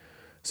debt.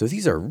 So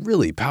these are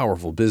really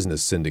powerful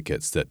business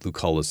syndicates that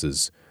Lucullus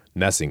is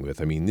messing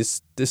with. I mean,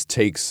 this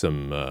takes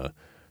some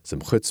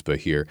chutzpah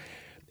here.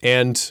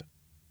 And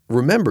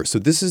remember, so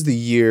this is the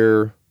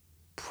year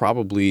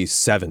probably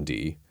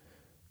 70.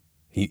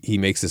 He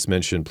makes this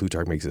mention,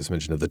 Plutarch makes this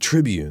mention of the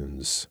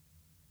tribunes.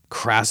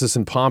 Crassus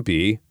and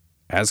Pompey,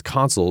 as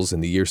consuls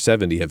in the year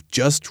 70, have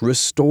just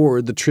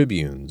restored the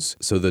tribunes.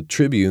 So the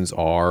tribunes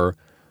are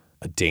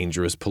a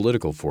dangerous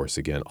political force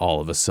again,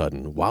 all of a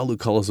sudden. While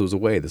Lucullus was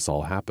away, this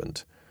all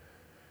happened.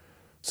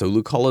 So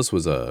Lucullus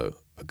was a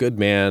good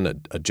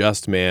man, a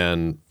just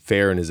man,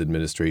 fair in his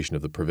administration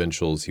of the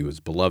provincials. He was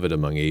beloved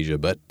among Asia,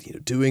 but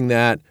doing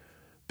that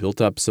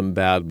built up some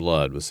bad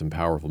blood with some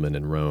powerful men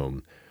in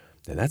Rome.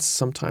 And that's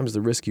sometimes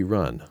the risk you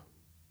run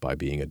by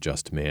being a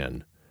just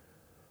man.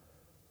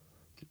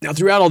 Now,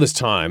 throughout all this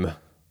time,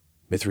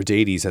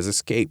 Mithridates has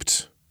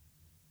escaped.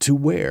 To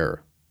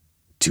where?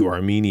 To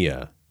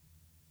Armenia.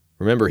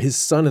 Remember, his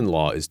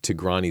son-in-law is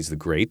Tigranes the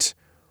Great,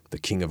 the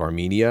king of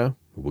Armenia,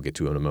 who we'll get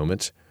to in a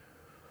moment.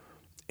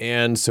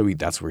 And so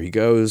that's where he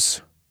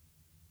goes.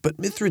 But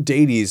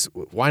Mithridates,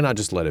 why not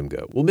just let him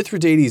go? Well,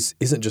 Mithridates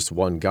isn't just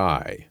one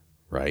guy,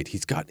 right?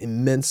 He's got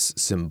immense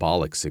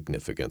symbolic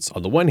significance.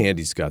 On the one hand,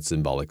 he's got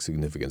symbolic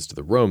significance to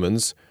the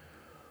Romans.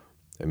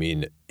 I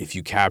mean, if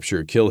you capture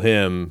or kill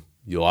him,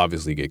 you'll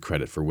obviously get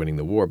credit for winning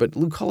the war. But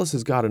Lucullus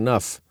has got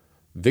enough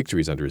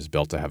victories under his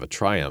belt to have a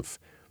triumph.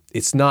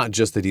 It's not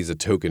just that he's a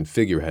token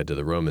figurehead to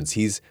the Romans.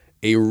 He's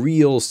a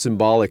real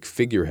symbolic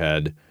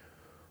figurehead,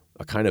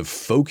 a kind of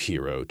folk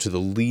hero to the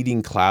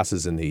leading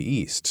classes in the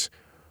East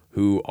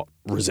who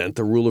resent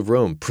the rule of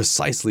Rome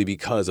precisely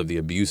because of the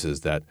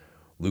abuses that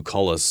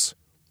Lucullus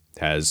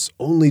has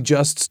only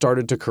just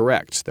started to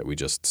correct that we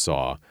just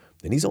saw.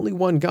 And he's only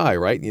one guy,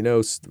 right?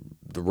 The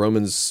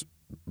Romans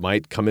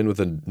might come in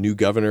with a new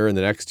governor in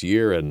the next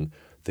year and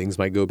things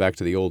might go back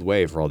to the old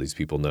way for all these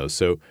people know.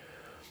 So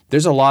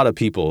there's a lot of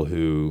people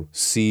who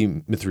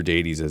see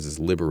Mithridates as his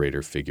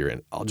liberator figure.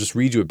 And I'll just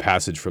read you a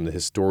passage from the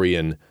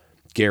historian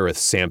Gareth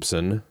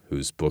Sampson,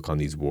 whose book on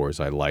these wars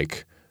I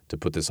like to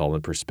put this all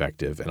in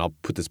perspective. And I'll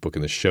put this book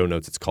in the show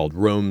notes. It's called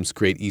Rome's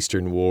Great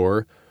Eastern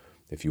War,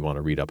 if you want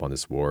to read up on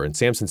this war. And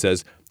Sampson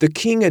says, the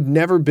king had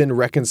never been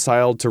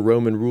reconciled to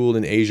Roman rule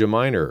in Asia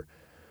Minor.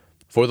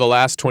 For the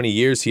last 20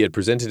 years, he had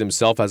presented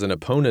himself as an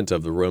opponent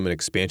of the Roman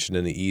expansion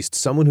in the East,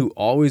 someone who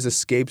always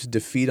escaped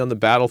defeat on the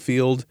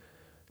battlefield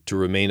to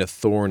remain a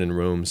thorn in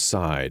Rome's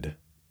side.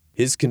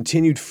 His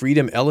continued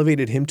freedom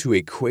elevated him to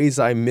a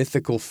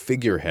quasi-mythical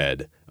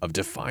figurehead of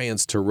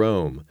defiance to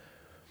Rome.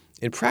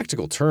 In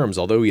practical terms,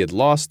 although he had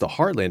lost the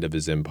heartland of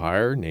his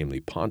empire,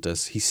 namely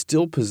Pontus, he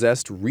still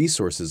possessed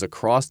resources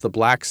across the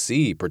Black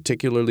Sea,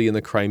 particularly in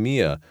the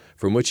Crimea,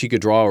 from which he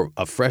could draw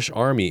a fresh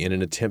army in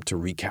an attempt to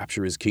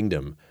recapture his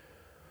kingdom.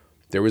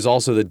 There was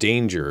also the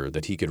danger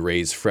that he could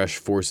raise fresh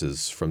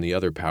forces from the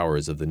other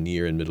powers of the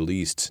Near and Middle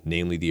East,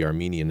 namely the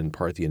Armenian and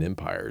Parthian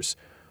empires.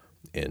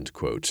 End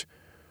quote.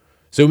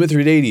 So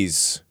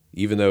Mithridates,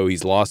 even though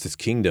he's lost his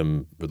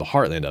kingdom, or the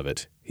heartland of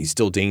it, he's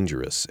still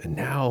dangerous. And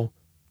now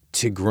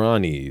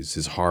Tigranes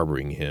is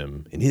harboring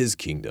him in his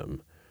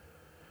kingdom.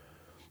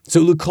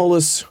 So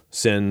Lucullus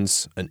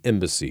sends an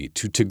embassy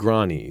to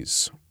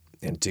Tigranes.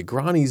 And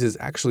Tigranes is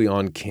actually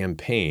on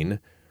campaign.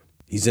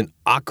 He's in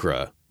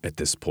Accra at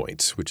this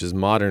point, which is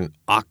modern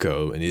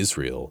Akko in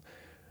Israel.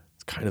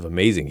 It's kind of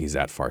amazing he's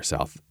that far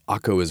south.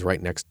 Akko is right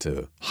next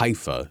to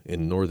Haifa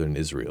in northern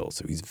Israel,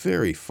 so he's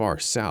very far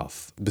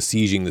south,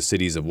 besieging the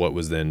cities of what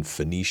was then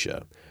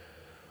Phoenicia.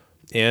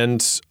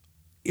 And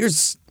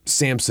here's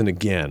Samson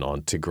again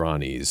on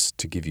Tigranes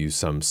to give you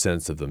some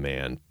sense of the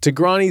man.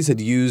 Tigranes had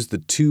used the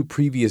 2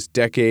 previous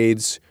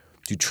decades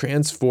to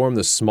transform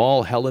the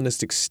small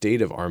Hellenistic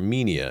state of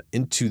Armenia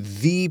into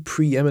the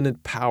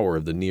preeminent power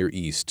of the Near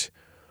East,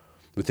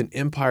 with an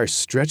empire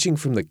stretching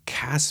from the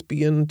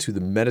Caspian to the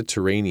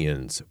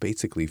Mediterranean, so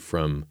basically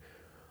from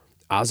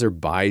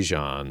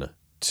Azerbaijan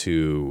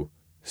to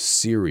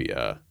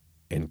Syria,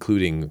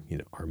 including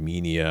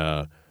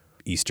Armenia,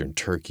 eastern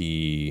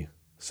Turkey,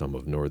 some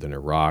of northern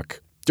Iraq.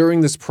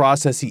 During this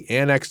process, he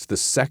annexed the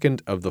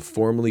second of the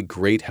formerly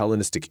great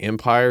Hellenistic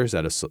empires,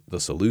 that is the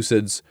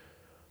Seleucids,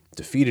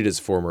 defeated his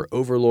former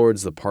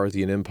overlords, the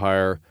Parthian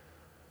Empire,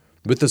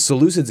 With the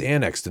Seleucids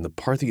annexed and the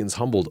Parthians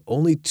humbled,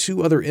 only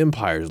two other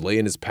empires lay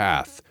in his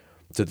path.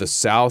 To the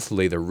south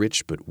lay the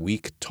rich but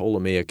weak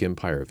Ptolemaic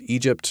Empire of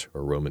Egypt,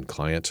 or Roman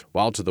client,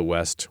 while to the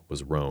west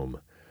was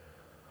Rome.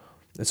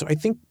 And so I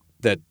think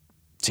that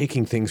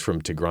taking things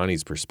from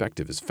Tigranes'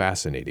 perspective is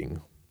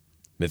fascinating.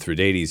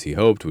 Mithridates, he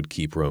hoped, would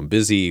keep Rome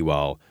busy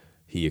while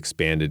he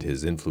expanded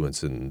his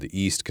influence in the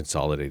east,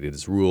 consolidated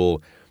his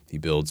rule. He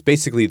builds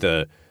basically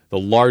the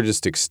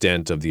largest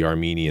extent of the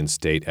Armenian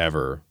state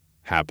ever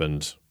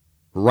happened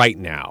right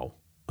now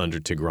under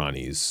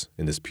Tigranes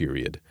in this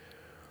period.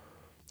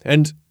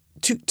 And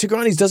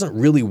Tigranes doesn't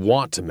really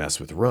want to mess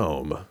with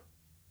Rome,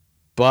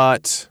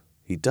 but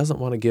he doesn't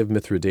want to give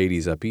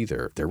Mithridates up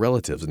either. They're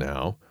relatives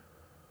now.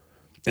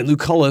 And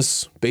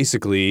Lucullus,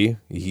 basically,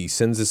 he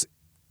sends this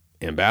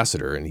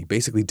ambassador and he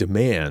basically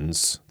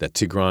demands that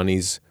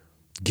Tigranes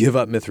give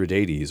up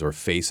Mithridates or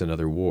face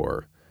another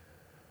war.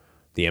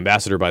 The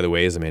ambassador, by the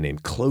way, is a man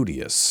named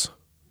Clodius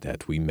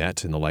that we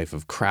met in the life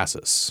of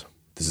Crassus.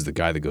 This is the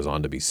guy that goes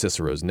on to be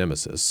Cicero's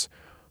nemesis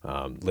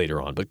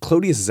later on. But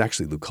Clodius is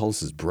actually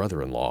Lucullus's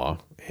brother-in-law,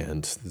 and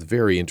it's a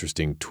very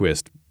interesting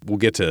twist. We'll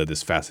get to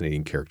this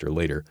fascinating character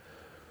later.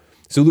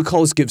 So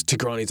Lucullus gives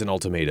Tigranes an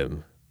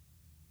ultimatum.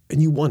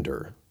 And you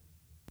wonder,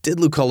 did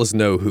Lucullus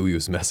know who he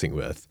was messing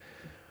with?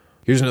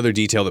 Here's another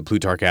detail that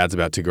Plutarch adds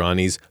about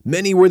Tigranes.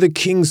 Many were the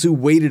kings who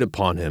waited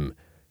upon him,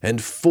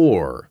 and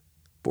four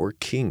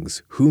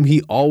kings, whom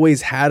he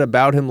always had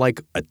about him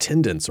like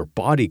attendants or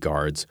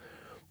bodyguards,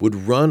 would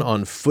run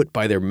on foot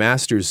by their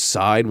master's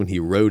side when he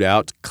rode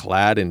out,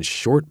 clad in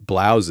short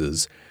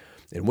blouses,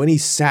 and when he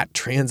sat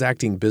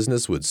transacting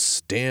business would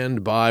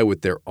stand by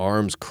with their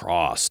arms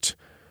crossed.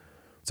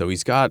 So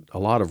he's got a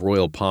lot of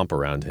royal pomp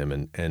around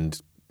him,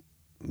 and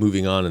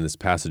moving on in this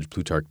passage,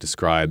 Plutarch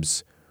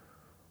describes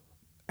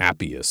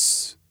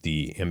Appius,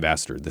 the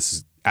ambassador. This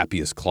is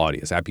Appius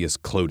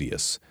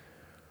Clodius,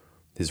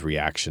 his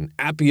reaction.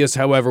 Appius,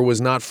 however,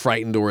 was not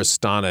frightened or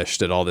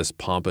astonished at all this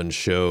pomp and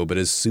show, but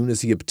as soon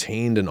as he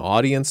obtained an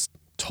audience,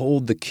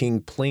 told the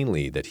king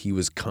plainly that he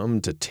was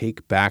come to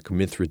take back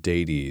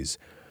Mithridates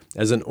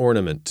as an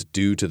ornament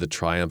due to the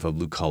triumph of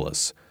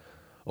Lucullus,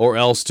 or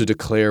else to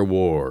declare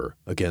war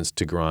against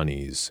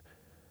Tigranes.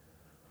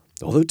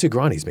 Although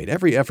Tigranes made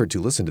every effort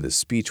to listen to this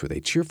speech with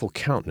a cheerful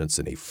countenance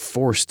and a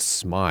forced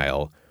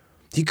smile,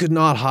 he could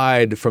not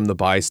hide from the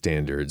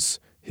bystanders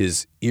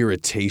his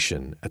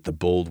irritation at the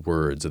bold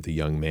words of the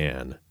young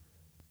man.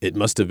 It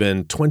must have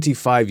been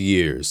 25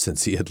 years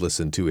since he had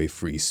listened to a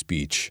free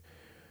speech.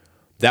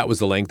 That was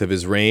the length of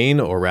his reign,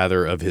 or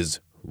rather of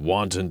his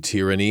wanton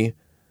tyranny.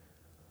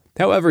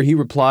 However, he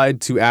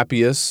replied to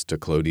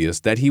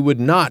Clodius, that he would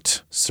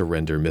not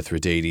surrender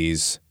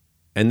Mithridates,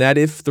 and that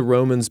if the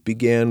Romans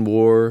began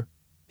war,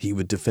 he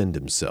would defend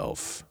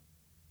himself.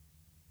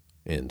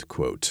 End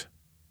quote.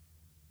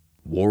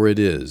 War it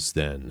is,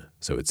 then,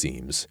 so it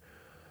seems.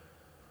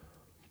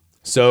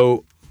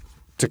 So,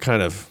 to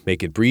kind of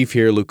make it brief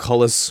here,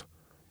 Lucullus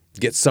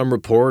gets some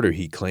report, or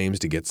he claims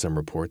to get some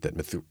report, that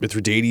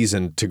Mithridates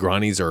and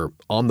Tigranes are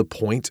on the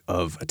point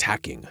of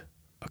attacking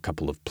a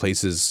couple of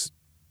places,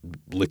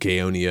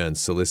 Lycaonia and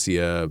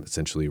Cilicia,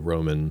 essentially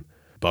Roman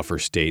buffer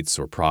states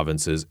or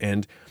provinces.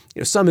 And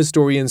some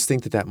historians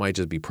think that might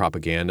just be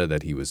propaganda,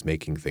 that he was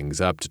making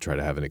things up to try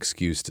to have an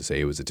excuse to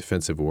say it was a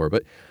defensive war.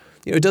 But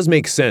it does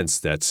make sense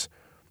that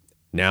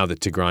now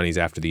that Tigranes,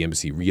 after the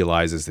embassy,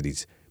 realizes that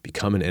he's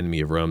become an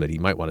enemy of Rome, that he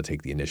might want to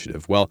take the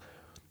initiative. Well,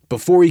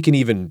 before he can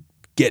even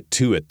get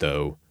to it,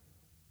 though,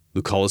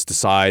 Lucullus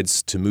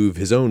decides to move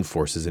his own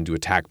forces into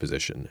attack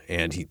position.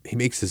 And he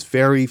makes this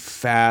very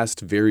fast,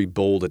 very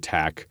bold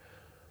attack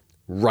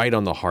right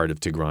on the heart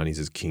of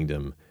Tigranes'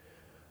 kingdom.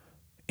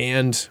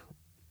 And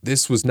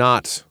this was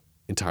not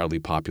entirely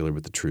popular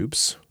with the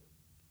troops.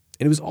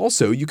 And it was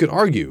also, you could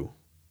argue,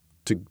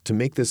 to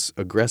make this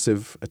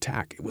aggressive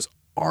attack, it was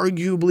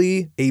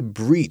arguably a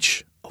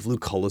breach of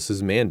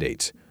Lucullus's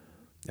mandate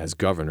as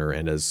governor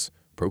and as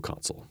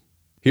proconsul.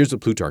 Here's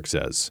what Plutarch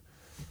says.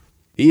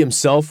 He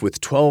himself, with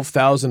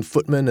 12,000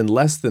 footmen and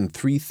less than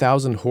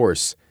 3,000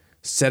 horse,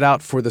 set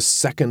out for the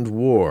second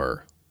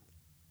war.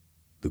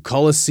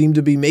 Lucullus seemed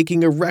to be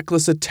making a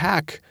reckless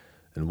attack,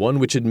 and one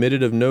which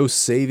admitted of no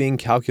saving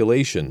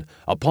calculation,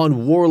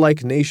 upon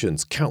warlike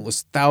nations,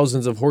 countless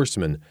thousands of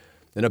horsemen,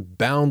 in a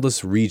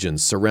boundless region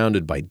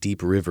surrounded by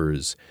deep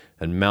rivers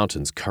and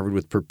mountains covered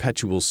with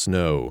perpetual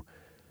snow.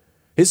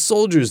 His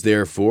soldiers,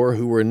 therefore,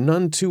 who were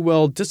none too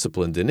well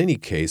disciplined in any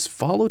case,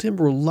 followed him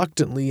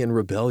reluctantly and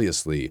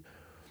rebelliously,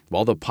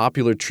 while the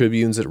popular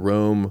tribunes at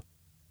Rome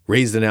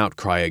raised an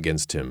outcry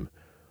against him.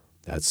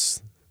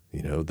 That's,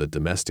 the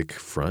domestic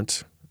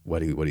front,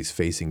 what he's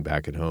facing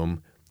back at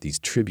home. These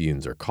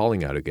tribunes are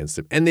calling out against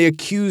him, and they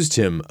accused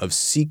him of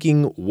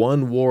seeking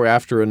one war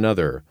after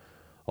another,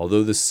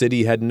 although the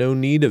city had no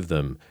need of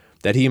them,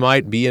 that he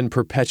might be in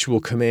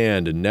perpetual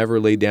command and never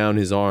lay down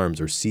his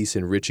arms or cease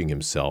enriching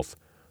himself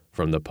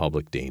from the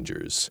public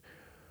dangers.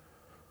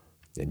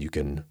 And you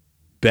can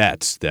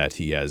bet that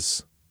he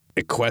has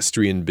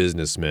equestrian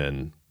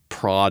businessmen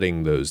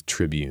prodding those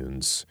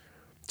tribunes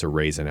to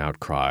raise an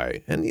outcry.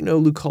 And,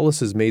 Lucullus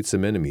has made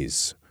some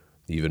enemies,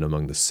 even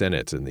among the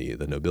Senate and the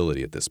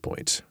nobility at this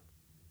point.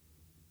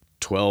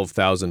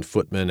 12,000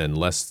 footmen and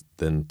less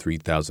than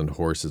 3,000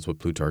 horse is what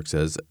Plutarch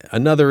says.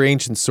 Another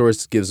ancient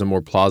source gives a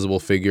more plausible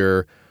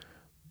figure,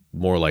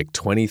 more like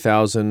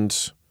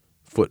 20,000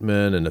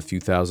 footmen and a few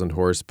thousand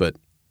horse. But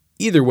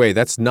either way,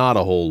 that's not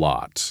a whole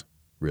lot,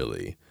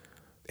 really.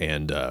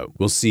 And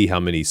we'll see how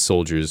many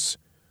soldiers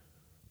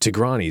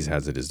Tigranes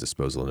has at his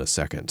disposal in a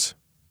second.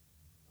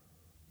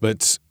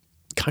 But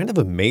kind of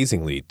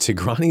amazingly,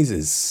 Tigranes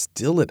is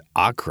still at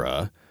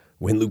Acre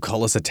when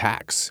Lucullus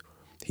attacks.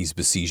 He's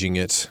besieging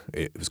it.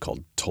 It was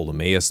called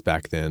Ptolemais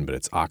back then, but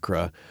it's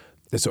Acre.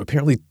 And so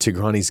apparently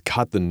Tigranes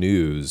caught the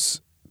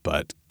news,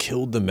 but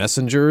killed the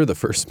messenger, the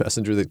first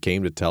messenger that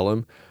came to tell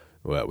him,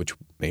 which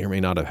may or may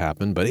not have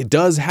happened, but it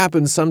does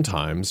happen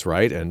sometimes,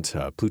 right? And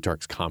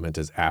Plutarch's comment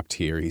is apt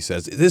here. He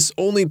says, "This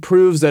only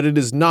proves that it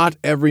is not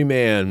every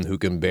man who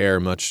can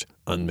bear much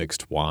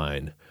unmixed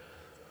wine."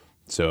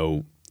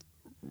 So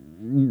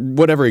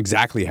whatever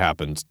exactly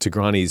happened,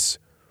 Tigranes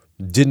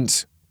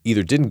didn't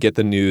get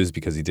the news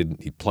because he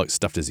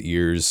stuffed his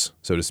ears,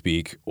 so to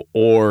speak,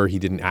 or he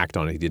didn't act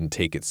on it. He didn't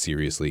take it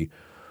seriously.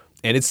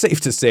 And it's safe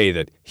to say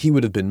that he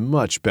would have been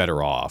much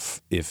better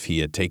off if he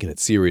had taken it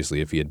seriously,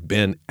 if he had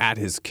been at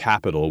his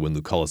capital when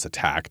Lucullus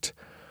attacked.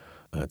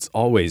 It's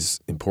always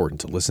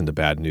important to listen to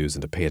bad news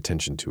and to pay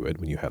attention to it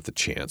when you have the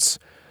chance.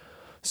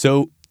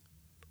 So,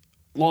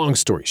 long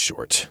story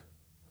short,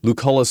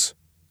 Lucullus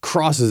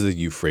crosses the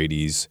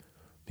Euphrates,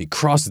 he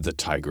crosses the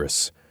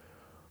Tigris,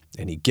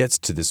 and he gets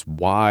to this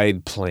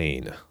wide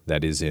plain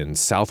that is in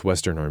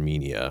southwestern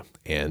Armenia.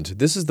 And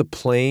this is the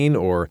plain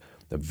or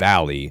the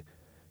valley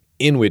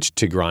in which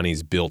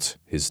Tigranes built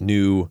his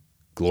new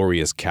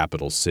glorious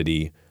capital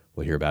city.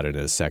 We'll hear about it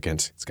in a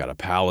second. It's got a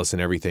palace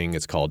and everything.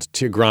 It's called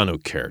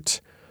Tigranokert,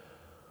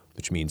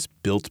 which means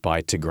built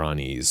by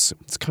Tigranes.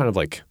 It's kind of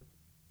like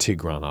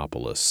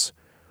Tigranopolis.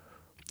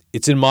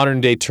 It's in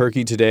modern-day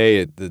Turkey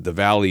today. The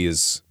valley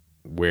is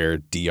where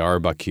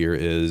Diyarbakir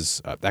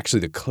is. Actually,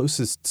 the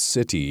closest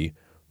city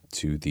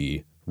to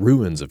the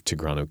ruins of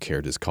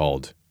Tigranokert is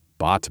called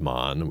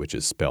Batman, which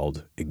is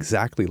spelled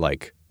exactly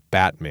like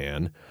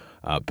Batman.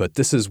 But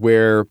this is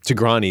where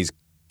Tigranes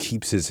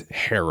keeps his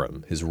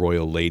harem. His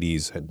royal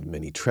ladies had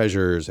many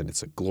treasures, and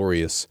it's a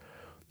glorious,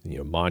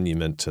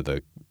 monument to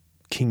the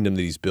kingdom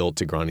that he's built.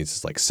 Tigranes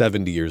is like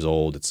 70 years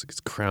old. It's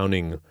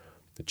crowning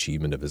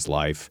achievement of his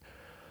life.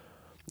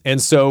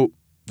 And so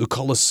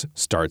Lucullus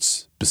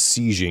starts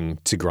besieging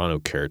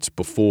Tigranokert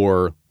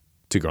before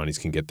Tigranes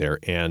can get there.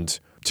 And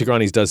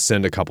Tigranes does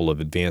send a couple of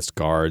advanced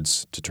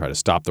guards to try to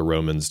stop the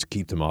Romans, to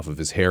keep them off of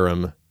his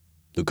harem.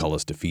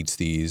 Lucullus defeats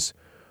these,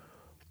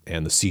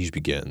 and the siege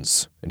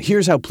begins. And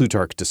here's how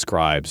Plutarch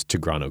describes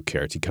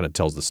Tigranokert. He kind of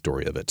tells the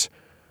story of it.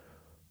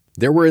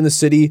 "There were in the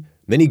city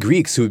many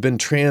Greeks who had been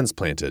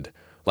transplanted,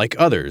 like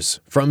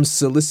others, from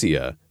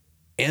Cilicia,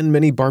 and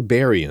many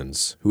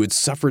barbarians who had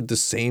suffered the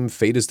same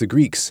fate as the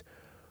Greeks."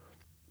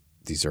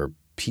 These are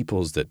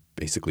peoples that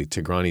basically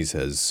Tigranes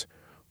has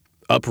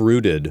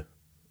uprooted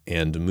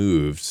and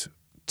moved.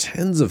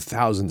 Tens of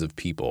thousands of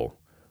people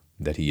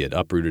that he had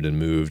uprooted and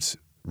moved,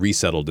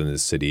 resettled in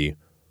his city.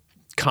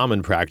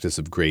 Common practice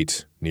of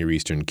great Near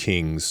Eastern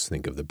kings.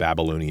 Think of the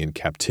Babylonian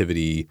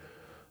captivity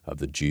of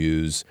the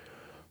Jews.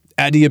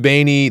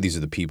 Adiabene, these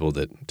are the people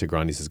that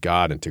Tigranes has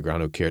got, and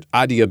Tigranokert.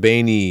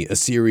 Adiabene,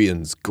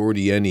 Assyrians,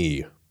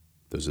 Gordieni,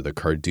 those are the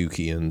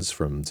Carduchians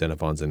from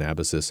Xenophon's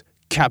Anabasis.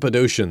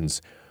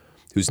 Cappadocians,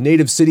 whose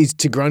native cities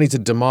Tigranes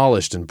had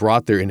demolished and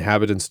brought their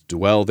inhabitants to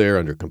dwell there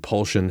under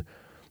compulsion.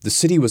 The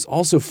city was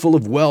also full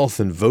of wealth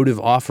and votive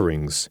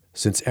offerings,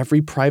 since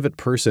every private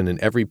person and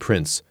every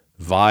prince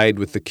vied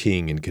with the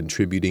king in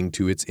contributing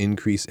to its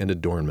increase and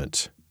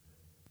adornment.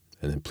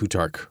 And then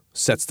Plutarch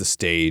sets the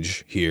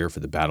stage here for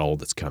the battle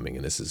that's coming,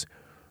 and this is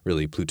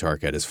really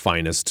Plutarch at his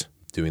finest,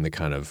 doing the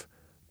kind of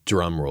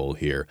drum roll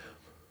here.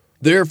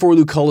 "Therefore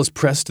Lucullus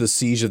pressed the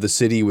siege of the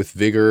city with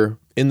vigor,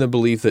 in the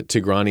belief that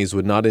Tigranes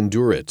would not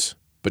endure it,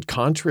 but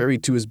contrary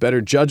to his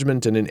better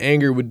judgment and in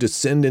anger would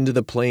descend into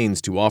the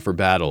plains to offer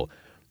battle,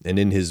 and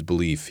in his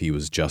belief he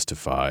was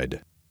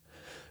justified.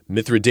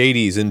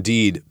 Mithridates,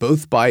 indeed,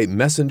 both by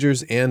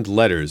messengers and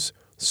letters,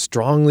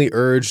 strongly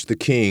urged the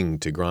king,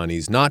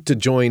 Tigranes, not to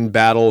join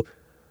battle,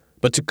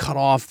 but to cut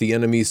off the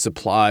enemy's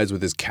supplies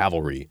with his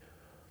cavalry.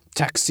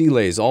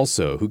 Taxiles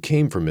also, who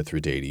came from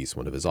Mithridates,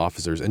 one of his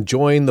officers, and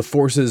joined the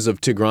forces of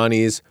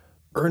Tigranes,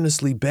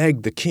 earnestly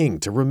begged the king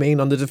to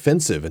remain on the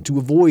defensive and to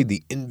avoid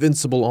the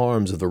invincible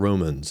arms of the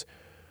Romans.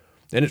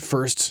 And at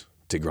first,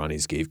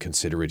 Tigranes gave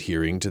considerate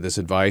hearing to this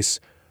advice.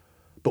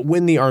 But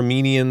when the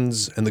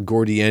Armenians and the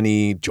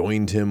Gordieni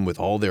joined him with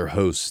all their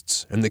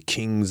hosts, and the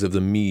kings of the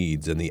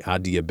Medes and the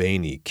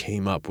Adiabeni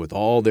came up with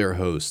all their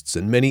hosts,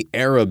 and many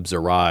Arabs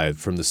arrived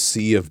from the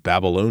Sea of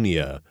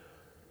Babylonia,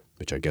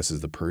 which I guess is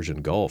the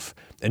Persian Gulf,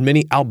 and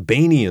many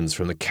Albanians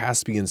from the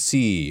Caspian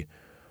Sea,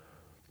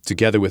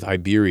 together with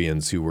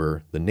Iberians who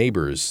were the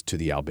neighbors to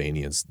the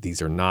Albanians.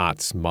 These are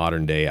not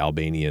modern-day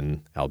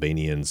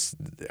Albanians.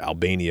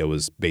 Albania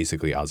was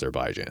basically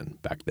Azerbaijan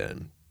back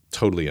then.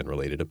 Totally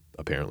unrelated,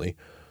 apparently.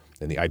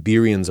 And the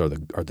Iberians are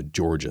the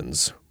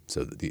Georgians.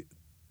 So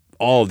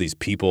all of these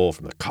people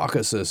from the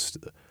Caucasus to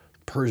the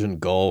Persian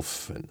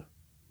Gulf and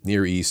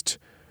Near East.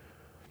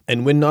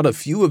 And when not a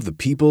few of the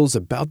peoples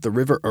about the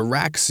river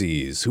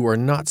Araxes, who are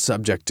not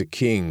subject to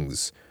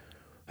kings,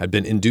 had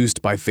been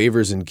induced by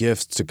favors and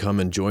gifts to come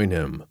and join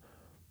him.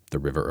 The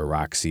river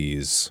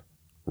Araxes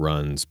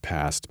runs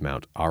past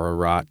Mount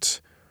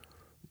Ararat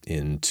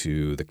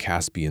into the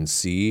Caspian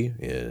Sea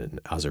in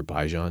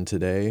Azerbaijan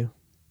today,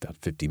 about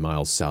 50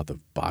 miles south of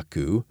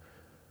Baku.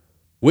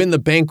 When the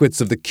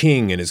banquets of the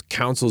king and his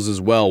councils as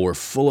well were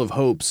full of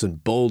hopes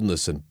and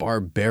boldness and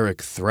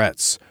barbaric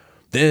threats,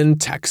 then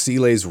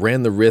Taxiles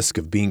ran the risk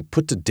of being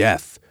put to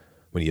death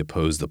when he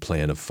opposed the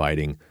plan of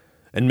fighting,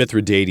 and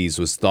Mithridates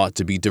was thought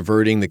to be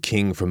diverting the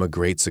king from a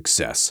great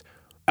success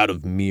out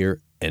of mere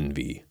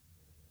envy.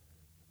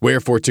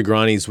 Wherefore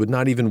Tigranes would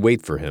not even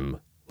wait for him,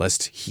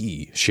 lest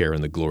he share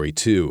in the glory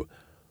too,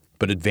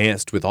 but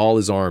advanced with all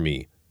his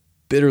army,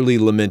 bitterly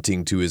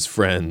lamenting to his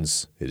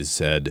friends, it is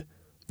said,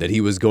 that he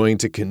was going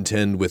to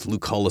contend with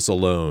Lucullus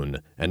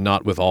alone, and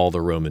not with all the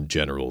Roman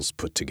generals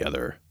put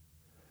together.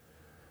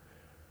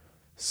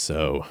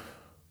 So,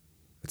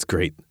 it's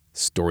great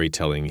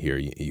storytelling here.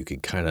 You can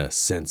kind of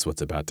sense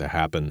what's about to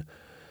happen.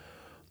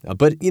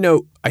 But,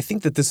 I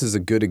think that this is a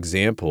good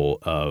example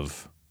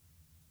of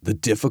the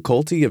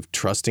difficulty of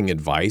trusting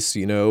advice,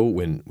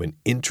 when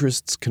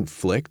interests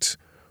conflict.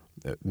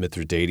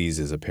 Mithridates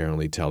is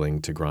apparently telling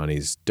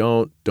Tigranes,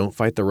 don't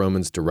fight the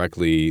Romans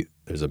directly.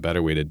 There's a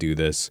better way to do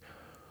this.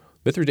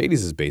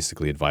 Mithridates is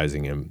basically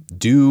advising him,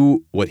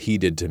 do what he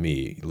did to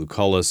me.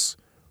 Lucullus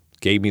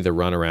gave me the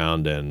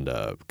runaround and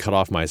cut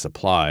off my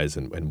supplies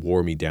and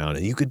wore me down.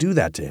 And you could do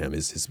that to him.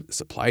 His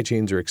supply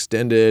chains are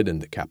extended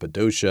into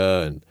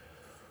Cappadocia, and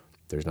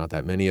there's not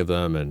that many of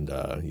them, and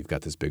you've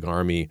got this big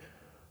army.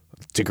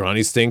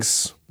 Tigranes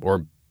thinks,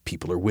 or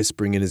people are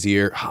whispering in his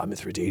ear,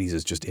 Mithridates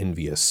is just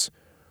envious.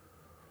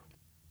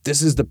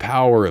 This is the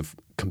power of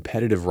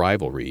competitive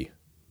rivalry.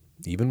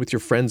 Even with your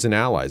friends and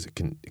allies, it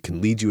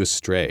can lead you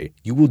astray.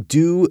 You will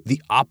do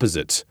the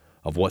opposite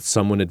of what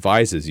someone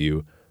advises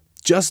you,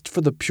 just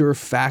for the pure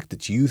fact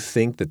that you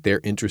think that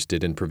they're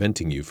interested in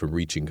preventing you from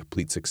reaching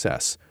complete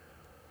success.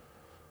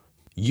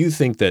 You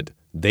think that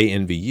they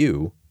envy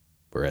you,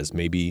 whereas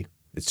maybe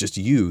it's just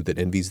you that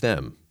envies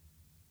them.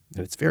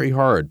 And it's very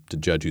hard to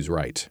judge who's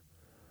right.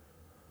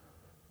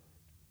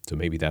 So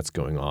maybe that's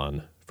going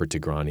on for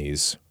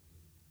Tigranes.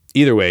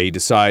 Either way, he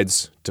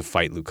decides to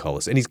fight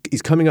Lucullus. And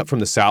he's coming up from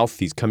the south.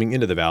 He's coming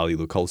into the valley.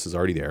 Lucullus is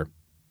already there.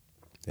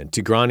 And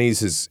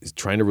Tigranes is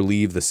trying to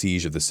relieve the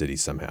siege of the city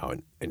somehow.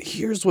 And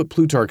here's what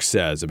Plutarch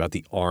says about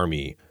the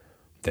army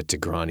that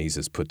Tigranes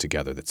has put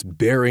together that's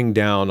bearing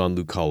down on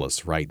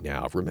Lucullus right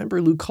now.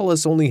 Remember,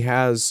 Lucullus only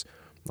has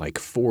like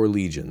 4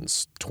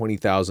 legions,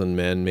 20,000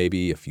 men,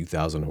 maybe a few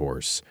thousand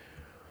horse.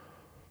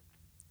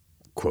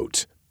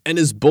 Quote, and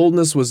his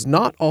boldness was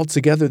not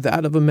altogether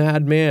that of a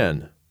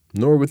madman,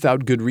 nor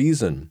without good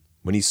reason,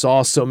 when he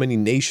saw so many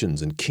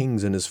nations and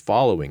kings in his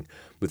following,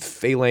 with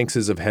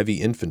phalanxes of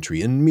heavy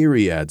infantry and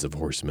myriads of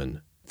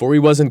horsemen. For he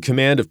was in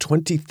command of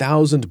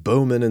 20,000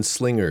 bowmen and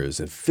slingers,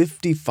 and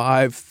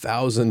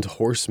 55,000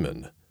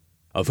 horsemen,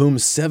 of whom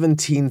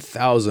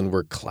 17,000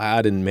 were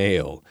clad in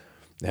mail,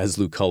 as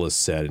Lucullus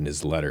said in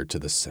his letter to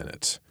the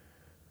Senate.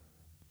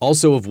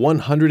 Also of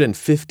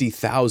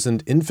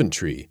 150,000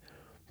 infantry,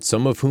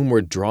 some of whom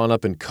were drawn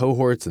up in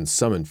cohorts and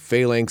some in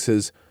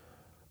phalanxes,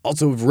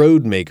 also of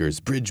road makers,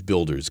 bridge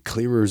builders,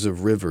 clearers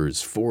of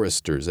rivers,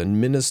 foresters, and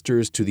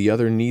ministers to the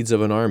other needs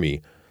of an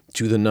army,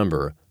 to the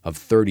number of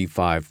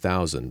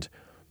 35,000.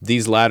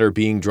 These latter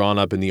being drawn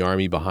up in the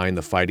army behind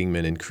the fighting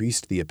men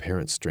increased the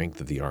apparent strength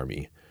of the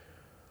army.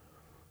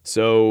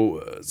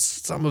 So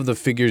some of the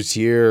figures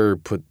here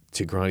put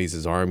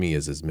Tigranes' army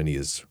as many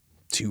as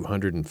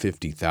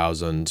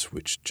 250,000,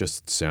 which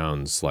just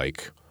sounds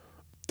like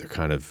they're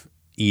kind of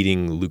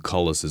eating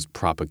Lucullus's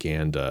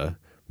propaganda.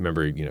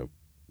 Remember,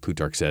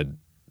 Plutarch said,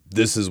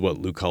 this is what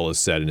Lucullus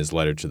said in his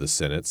letter to the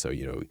Senate, so,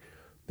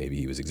 maybe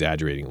he was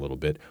exaggerating a little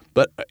bit.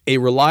 But a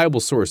reliable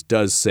source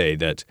does say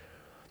that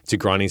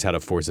Tigranes had a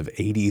force of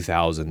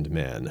 80,000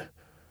 men.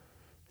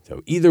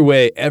 So either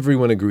way,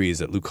 everyone agrees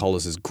that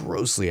Lucullus is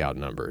grossly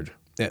outnumbered,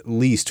 at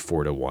least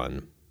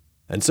 4-1.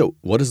 And so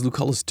what does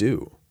Lucullus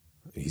do?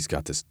 He's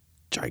got this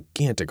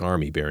gigantic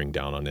army bearing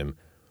down on him.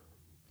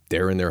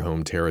 They're in their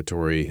home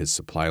territory. His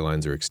supply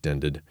lines are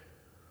extended.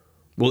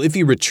 Well, if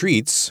he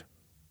retreats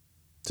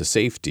to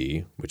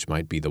safety, which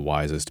might be the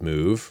wisest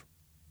move,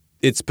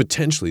 it's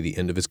potentially the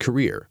end of his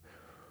career.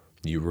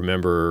 You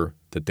remember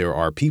that there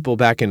are people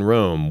back in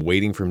Rome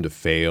waiting for him to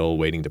fail,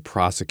 waiting to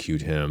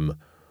prosecute him,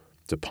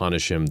 to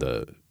punish him.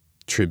 The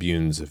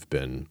tribunes have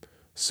been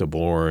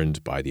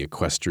suborned by the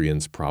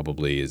equestrians,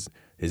 probably.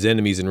 His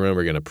enemies in Rome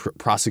are going to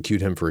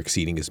prosecute him for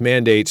exceeding his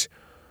mandate.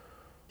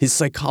 His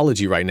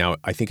psychology right now,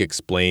 I think,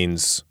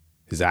 explains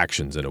his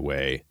actions in a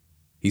way.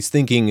 He's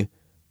thinking,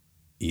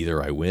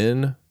 either I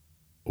win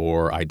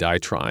or I die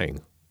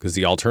trying, because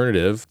the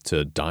alternative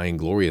to dying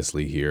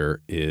gloriously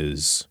here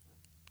is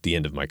the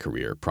end of my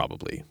career,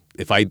 probably.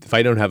 If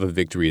I don't have a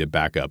victory to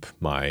back up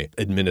my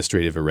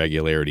administrative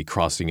irregularity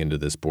crossing into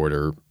this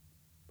border,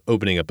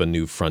 opening up a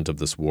new front of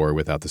this war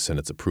without the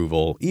Senate's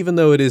approval, even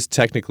though it is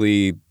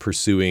technically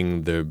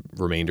pursuing the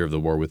remainder of the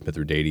war with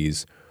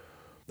Mithridates,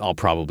 I'll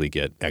probably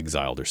get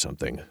exiled or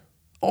something.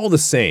 All the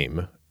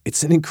same,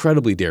 it's an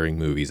incredibly daring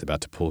move he's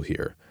about to pull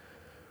here.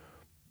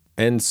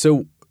 And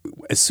so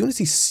as soon as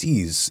he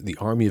sees the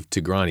army of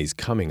Tigranes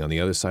coming on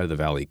the other side of the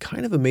valley,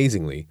 kind of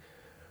amazingly,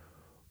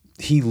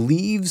 he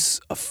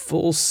leaves a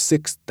full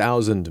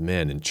 6,000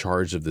 men in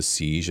charge of the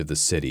siege of the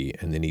city,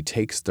 and then he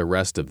takes the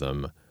rest of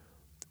them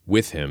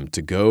with him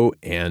to go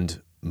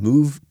and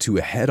move to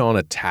a head-on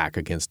attack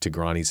against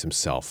Tigranes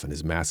himself and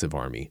his massive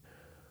army.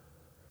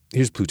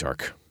 Here's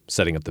Plutarch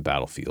setting up the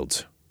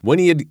battlefield. When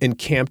he had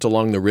encamped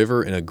along the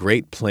river in a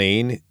great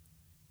plain,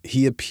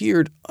 he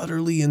appeared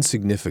utterly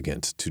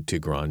insignificant to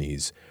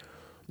Tigranes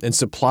and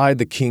supplied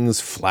the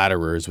king's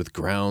flatterers with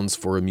grounds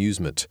for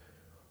amusement.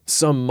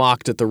 Some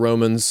mocked at the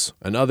Romans,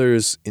 and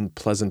others, in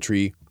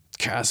pleasantry,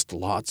 cast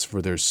lots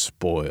for their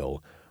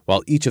spoil,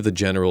 while each of the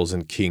generals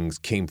and kings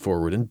came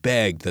forward and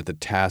begged that the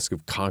task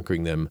of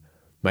conquering them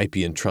might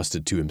be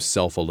entrusted to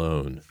himself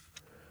alone,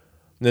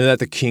 and that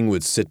the king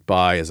would sit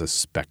by as a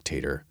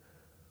spectator.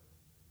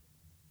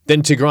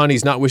 Then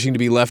Tigranes, not wishing to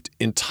be left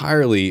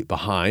entirely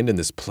behind in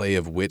this play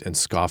of wit and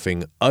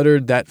scoffing,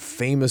 uttered that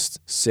famous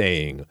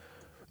saying,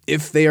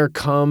 "If they are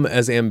come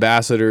as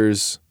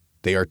ambassadors,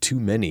 they are too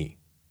many,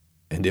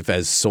 and if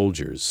as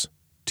soldiers,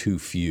 too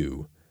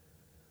few."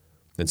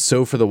 And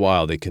so for the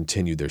while they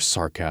continued their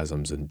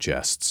sarcasms and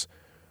jests.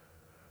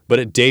 But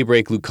at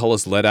daybreak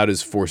Lucullus led out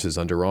his forces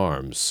under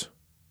arms.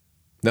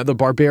 Now the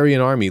barbarian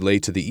army lay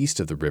to the east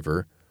of the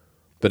river,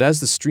 but as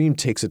the stream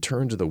takes a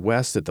turn to the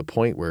west at the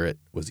point where it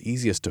was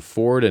easiest to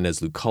ford, and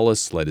as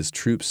Lucullus led his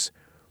troops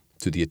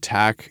to the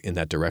attack in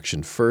that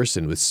direction first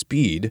and with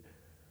speed,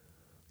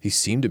 he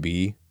seemed to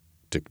be,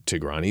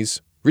 Tigranes,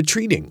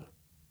 retreating.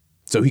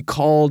 So he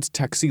called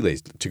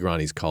Taxiles.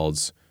 Tigranes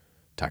calls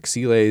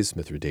Taxiles,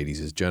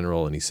 Mithridates'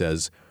 general, and he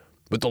says,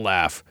 with a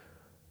laugh,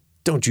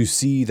 "Don't you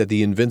see that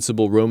the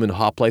invincible Roman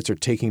hoplites are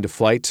taking to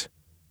flight?"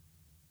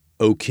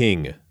 "O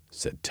king,"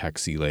 said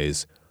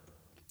Taxiles,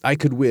 "I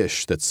could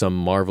wish that some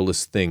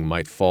marvelous thing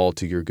might fall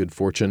to your good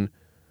fortune.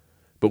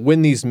 But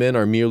when these men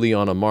are merely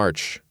on a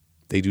march,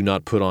 they do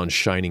not put on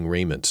shining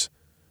raiment,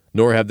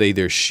 nor have they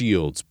their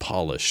shields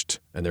polished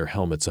and their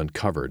helmets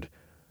uncovered,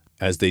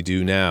 as they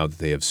do now that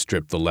they have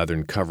stripped the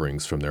leathern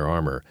coverings from their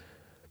armor.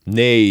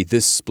 Nay,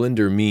 this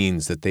splendor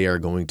means that they are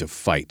going to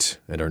fight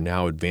and are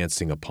now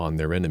advancing upon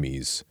their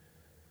enemies."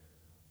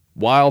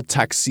 While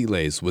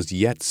Taxiles was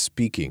yet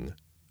speaking,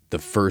 the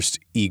first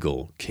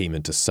eagle came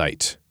into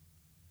sight.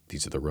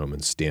 These are the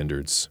Roman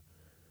standards.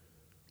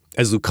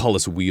 As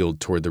Lucullus wheeled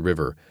toward the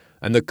river,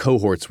 and the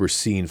cohorts were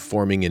seen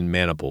forming in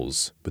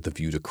maniples with a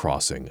view to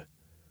crossing.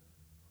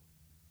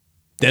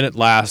 Then at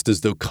last,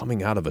 as though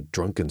coming out of a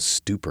drunken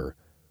stupor,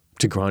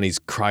 Tigranes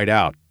cried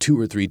out 2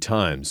 or 3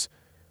 times,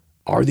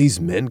 "Are these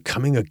men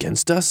coming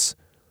against us?"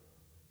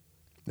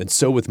 And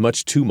so with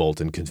much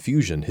tumult and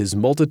confusion, his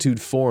multitude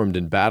formed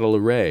in battle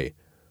array,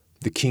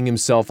 the king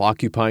himself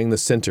occupying the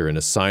center and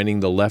assigning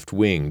the left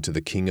wing to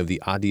the king of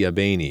the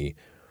Adiabeni,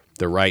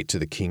 the right to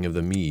the king of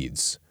the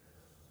Medes.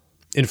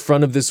 In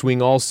front of this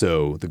wing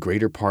also, the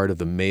greater part of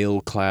the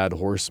mail-clad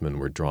horsemen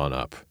were drawn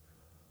up.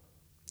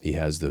 He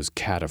has those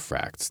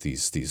cataphracts,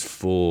 these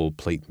full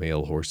plate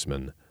mail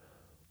horsemen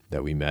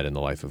that we met in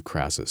the life of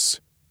Crassus.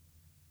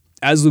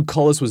 As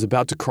Lucullus was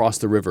about to cross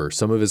the river,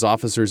 some of his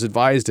officers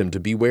advised him to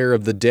beware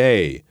of the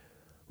day,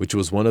 which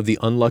was one of the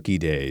unlucky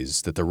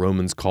days that the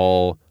Romans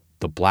call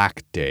the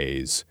Black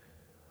Days.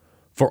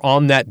 For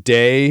on that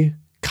day,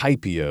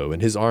 Caepio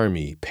and his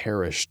army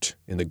perished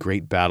in the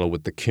great battle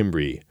with the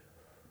Cimbri.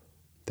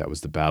 That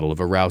was the Battle of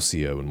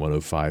Arausio in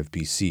 105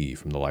 BC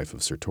from the life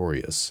of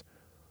Sertorius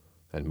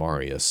and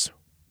Marius.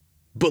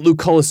 But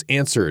Lucullus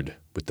answered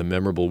with the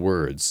memorable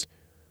words,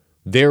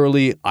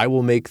 "Verily, I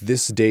will make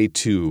this day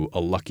too a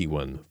lucky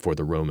one for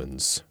the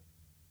Romans."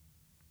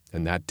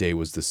 And that day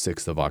was the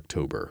 6th of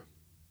October.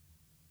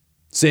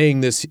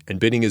 Saying this and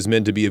bidding his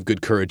men to be of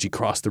good courage, he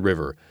crossed the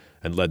river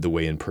and led the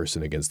way in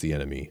person against the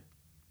enemy.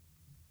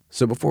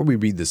 So before we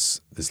read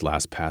this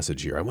last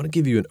passage here, I want to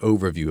give you an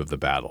overview of the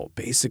battle.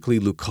 Basically,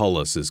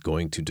 Lucullus is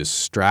going to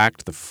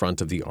distract the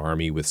front of the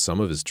army with some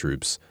of his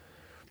troops,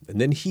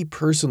 and then he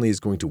personally is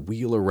going to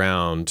wheel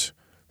around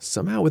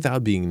somehow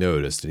without being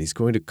noticed, and he's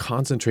going to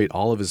concentrate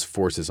all of his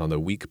forces on the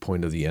weak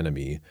point of the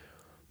enemy,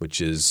 which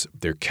is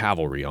their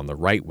cavalry on the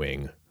right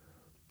wing,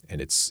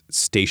 and it's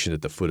stationed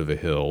at the foot of a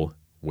hill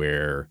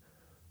where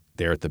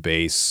there at the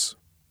base,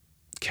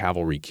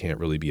 cavalry can't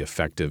really be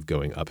effective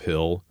going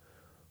uphill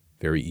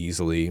very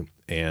easily,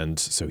 and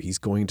so he's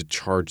going to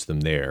charge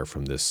them there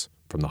from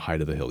the height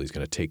of the hill. He's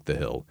going to take the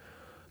hill.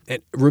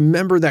 And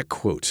remember that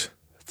quote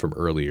from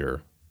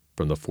earlier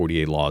from the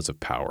 48 Laws of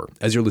Power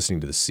as you're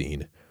listening to the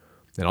scene.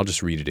 And I'll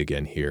just read it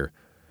again here.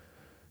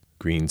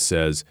 Green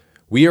says,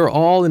 "We are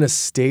all in a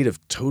state of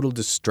total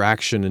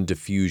distraction and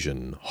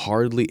diffusion,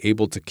 hardly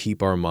able to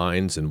keep our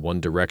minds in one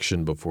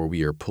direction before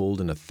we are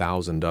pulled in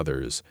 1,000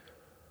 others.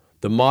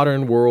 The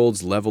modern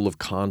world's level of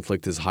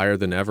conflict is higher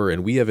than ever,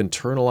 and we have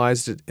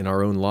internalized it in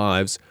our own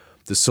lives.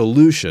 The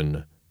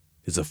solution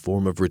is a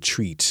form of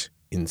retreat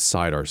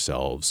inside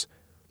ourselves,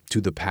 to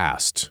the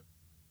past,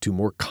 to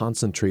more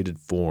concentrated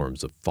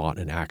forms of thought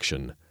and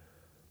action.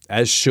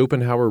 As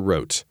Schopenhauer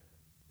wrote,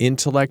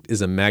 intellect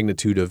is a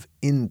magnitude of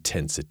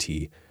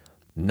intensity,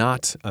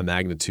 not a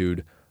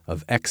magnitude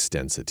of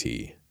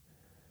extensity."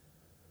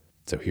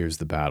 So here's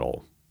the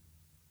battle.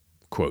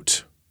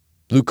 Quote,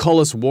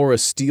 "Lucullus wore a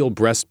steel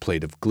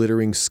breastplate of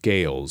glittering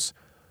scales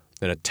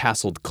and a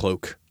tasseled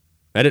cloak,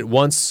 and at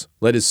once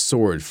let his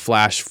sword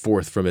flash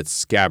forth from its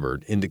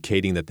scabbard,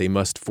 indicating that they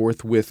must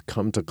forthwith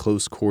come to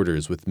close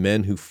quarters with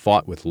men who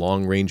fought with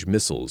long-range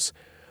missiles,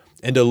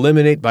 and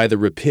eliminate by the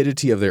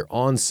rapidity of their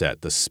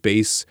onset the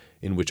space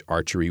in which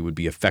archery would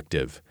be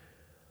effective.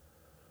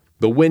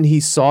 But when he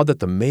saw that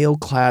the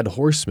mail-clad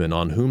horsemen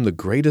on whom the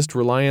greatest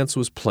reliance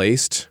was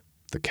placed,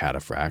 the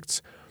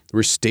cataphracts,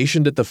 were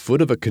stationed at the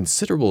foot of a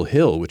considerable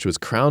hill which was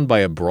crowned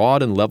by a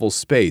broad and level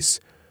space,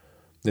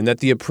 and that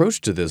the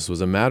approach to this was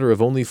a matter of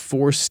only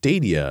 4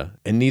 stadia,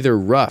 and neither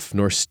rough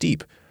nor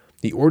steep,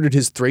 he ordered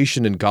his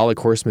Thracian and Gallic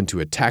horsemen to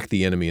attack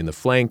the enemy in the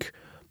flank,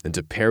 and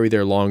to parry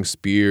their long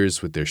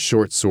spears with their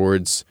short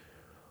swords."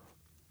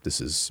 This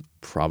is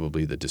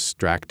probably the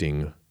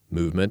distracting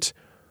movement.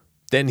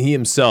 "Then he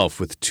himself,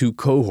 with 2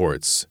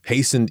 cohorts,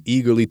 hastened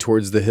eagerly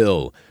towards the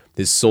hill,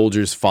 his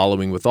soldiers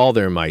following with all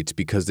their might,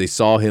 because they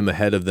saw him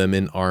ahead of them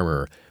in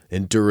armor,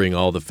 enduring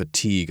all the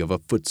fatigue of a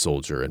foot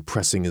soldier and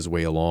pressing his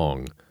way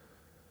along.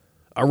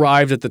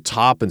 Arrived at the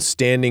top and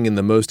standing in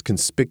the most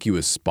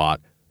conspicuous spot,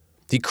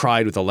 he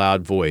cried with a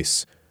loud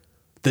voice,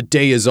 'The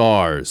day is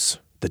ours!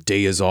 The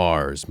day is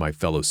ours, my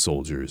fellow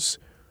soldiers.'"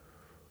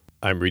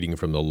 I'm reading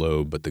from the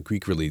Loeb, but the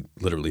Greek really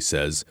literally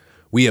says,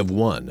 "We have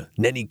won,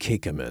 neni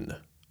keikamen,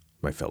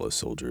 my fellow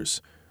soldiers."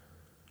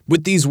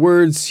 With these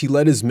words, he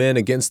led his men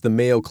against the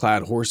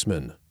mail-clad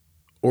horsemen,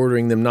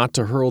 ordering them not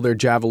to hurl their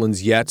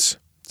javelins yet.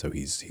 So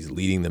he's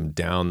leading them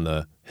down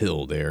the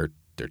hill there.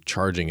 They're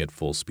charging at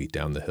full speed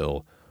down the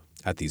hill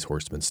at these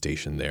horsemen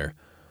stationed there.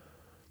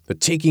 But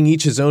taking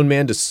each his own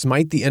man to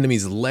smite the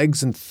enemy's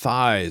legs and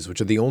thighs,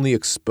 which are the only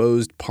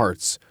exposed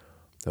parts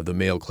of the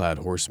mail-clad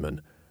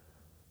horsemen.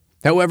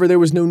 However, there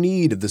was no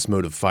need of this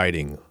mode of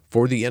fighting,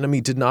 for the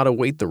enemy did not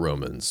await the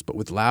Romans, but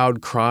with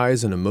loud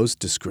cries and a most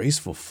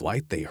disgraceful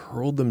flight, they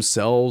hurled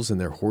themselves and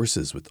their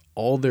horses with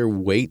all their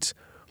weight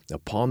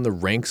upon the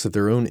ranks of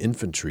their own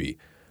infantry,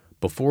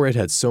 before it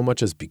had so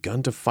much as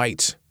begun to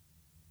fight.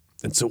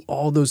 And so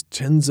all those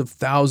tens of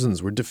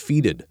thousands were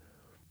defeated,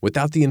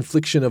 without the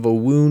infliction of a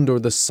wound or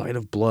the sight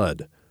of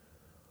blood.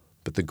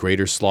 But the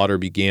greater slaughter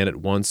began at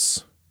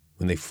once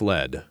when they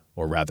fled,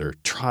 or rather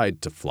tried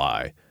to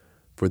fly,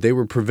 for they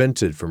were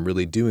prevented from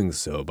really doing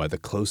so by the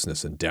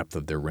closeness and depth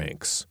of their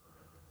ranks.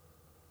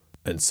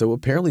 And so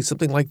apparently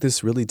something like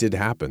this really did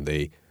happen.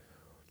 They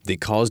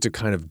caused a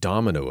kind of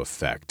domino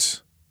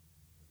effect.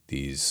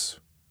 These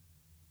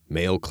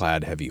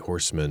mail-clad heavy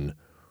horsemen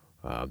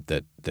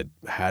that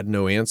had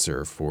no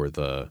answer for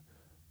the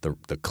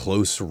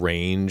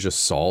close-range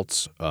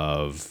assault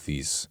of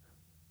these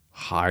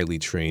highly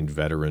trained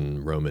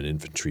veteran Roman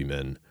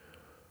infantrymen,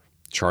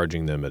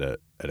 charging them at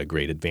a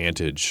great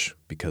advantage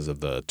because of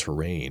the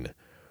terrain.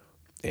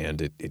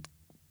 And it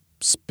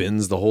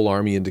spins the whole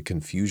army into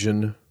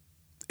confusion,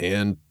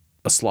 and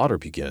a slaughter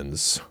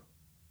begins.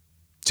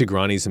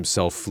 Tigranes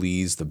himself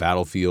flees the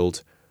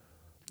battlefield.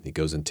 He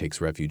goes and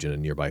takes refuge in a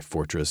nearby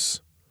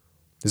fortress.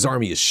 His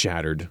army is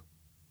shattered.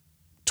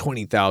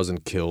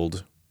 20,000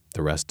 killed.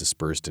 The rest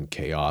dispersed in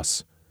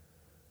chaos.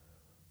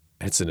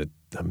 It's an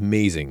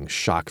amazing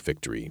shock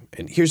victory.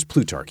 And here's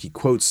Plutarch. He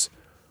quotes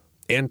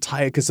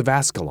Antiochus of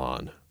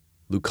Ascalon,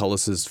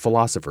 Lucullus's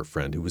philosopher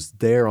friend who was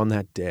there on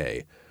that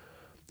day.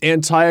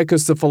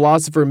 Antiochus the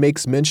philosopher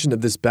makes mention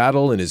of this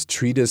battle in his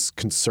treatise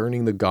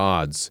concerning the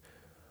gods.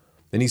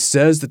 And he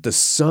says that the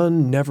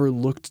sun never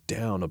looked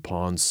down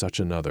upon such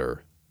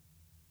another.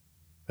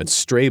 And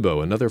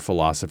Strabo, another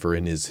philosopher,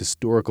 in his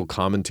historical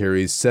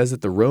commentaries, says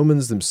that the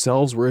Romans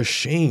themselves were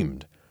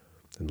ashamed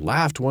and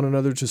laughed one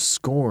another to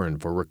scorn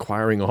for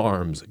requiring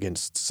arms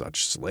against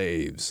such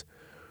slaves.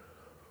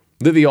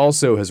 Livy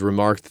also has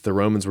remarked that the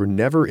Romans were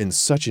never in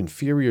such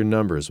inferior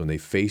numbers when they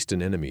faced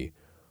an enemy,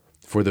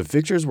 for the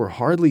victors were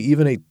hardly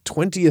even a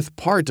 20th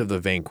part of the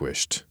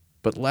vanquished,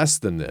 but less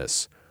than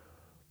this.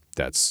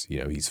 That's,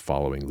 he's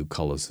following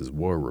Lucullus's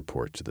war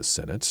report to the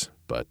Senate,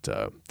 but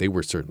they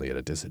were certainly at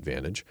a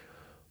disadvantage.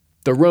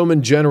 The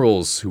Roman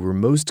generals, who were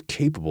most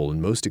capable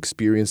and most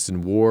experienced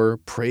in war,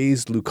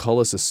 praised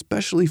Lucullus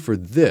especially for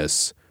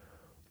this,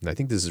 and I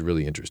think this is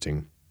really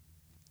interesting,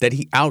 that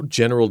he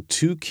outgeneraled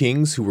 2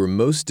 kings who were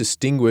most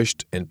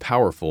distinguished and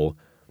powerful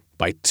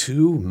by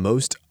 2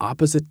 most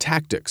opposite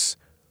tactics,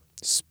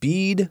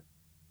 speed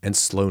and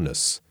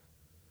slowness.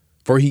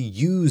 For he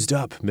used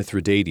up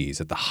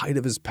Mithridates at the height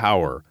of his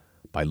power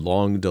by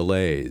long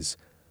delays,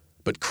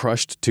 but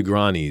crushed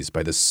Tigranes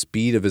by the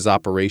speed of his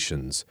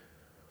operations,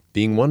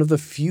 being one of the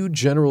few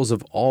generals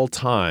of all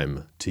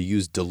time to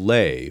use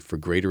delay for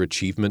greater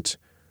achievement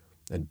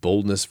and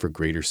boldness for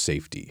greater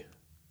safety.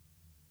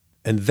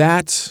 And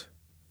that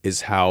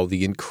is how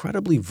the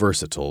incredibly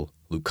versatile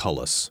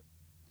Lucullus,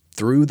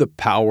 through the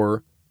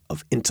power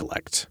of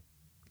intellect,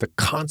 the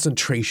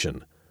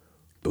concentration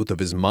both of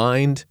his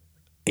mind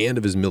and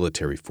of his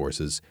military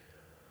forces,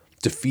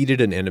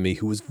 defeated an enemy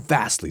who was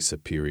vastly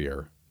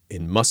superior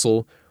in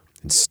muscle,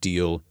 in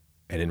steel,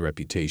 and in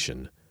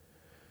reputation.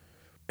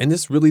 And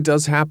this really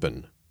does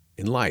happen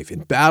in life.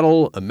 In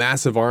battle, a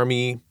massive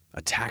army,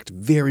 attacked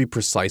very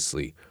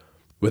precisely,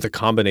 with a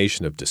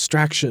combination of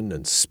distraction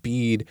and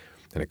speed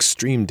and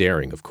extreme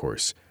daring, of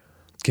course,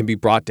 can be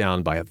brought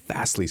down by a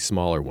vastly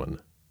smaller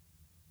one.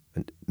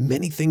 And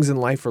many things in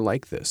life are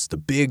like this. The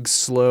big,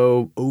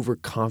 slow,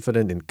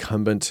 overconfident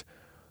incumbent,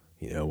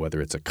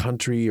 whether it's a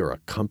country or a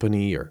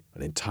company or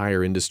an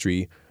entire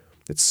industry,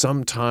 that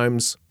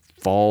sometimes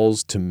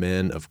falls to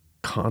men of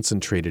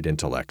concentrated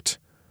intellect.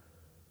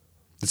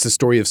 It's the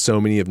story of so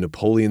many of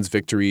Napoleon's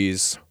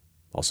victories,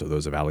 also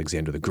those of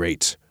Alexander the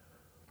Great,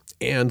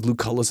 and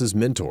Lucullus's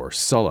mentor,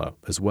 Sulla,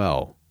 as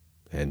well.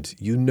 And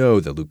you know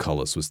that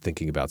Lucullus was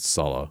thinking about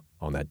Sulla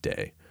on that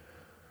day.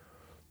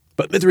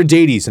 But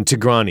Mithridates and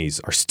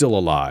Tigranes are still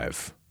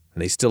alive,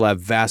 and they still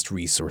have vast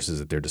resources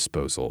at their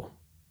disposal.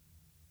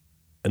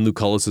 And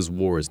Lucullus's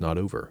war is not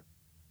over.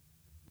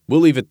 We'll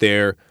leave it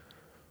there.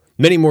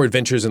 Many more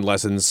adventures and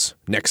lessons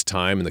next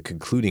time in the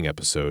concluding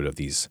episode of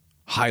these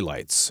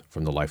highlights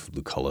from the life of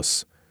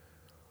Lucullus.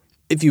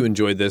 If you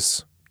enjoyed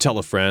this, tell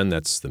a friend.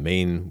 That's the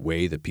main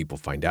way that people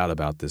find out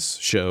about this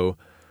show.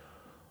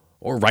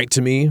 Or write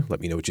to me.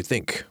 Let me know what you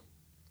think.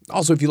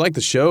 Also, if you like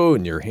the show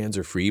and your hands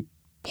are free,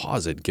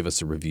 pause it. Give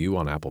us a review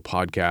on Apple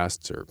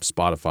Podcasts or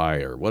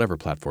Spotify or whatever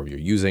platform you're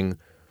using.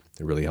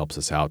 It really helps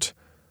us out.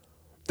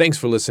 Thanks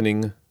for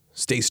listening.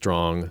 Stay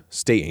strong.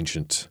 Stay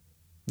ancient.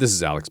 This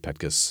is Alex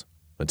Petkus.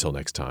 Until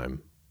next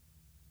time.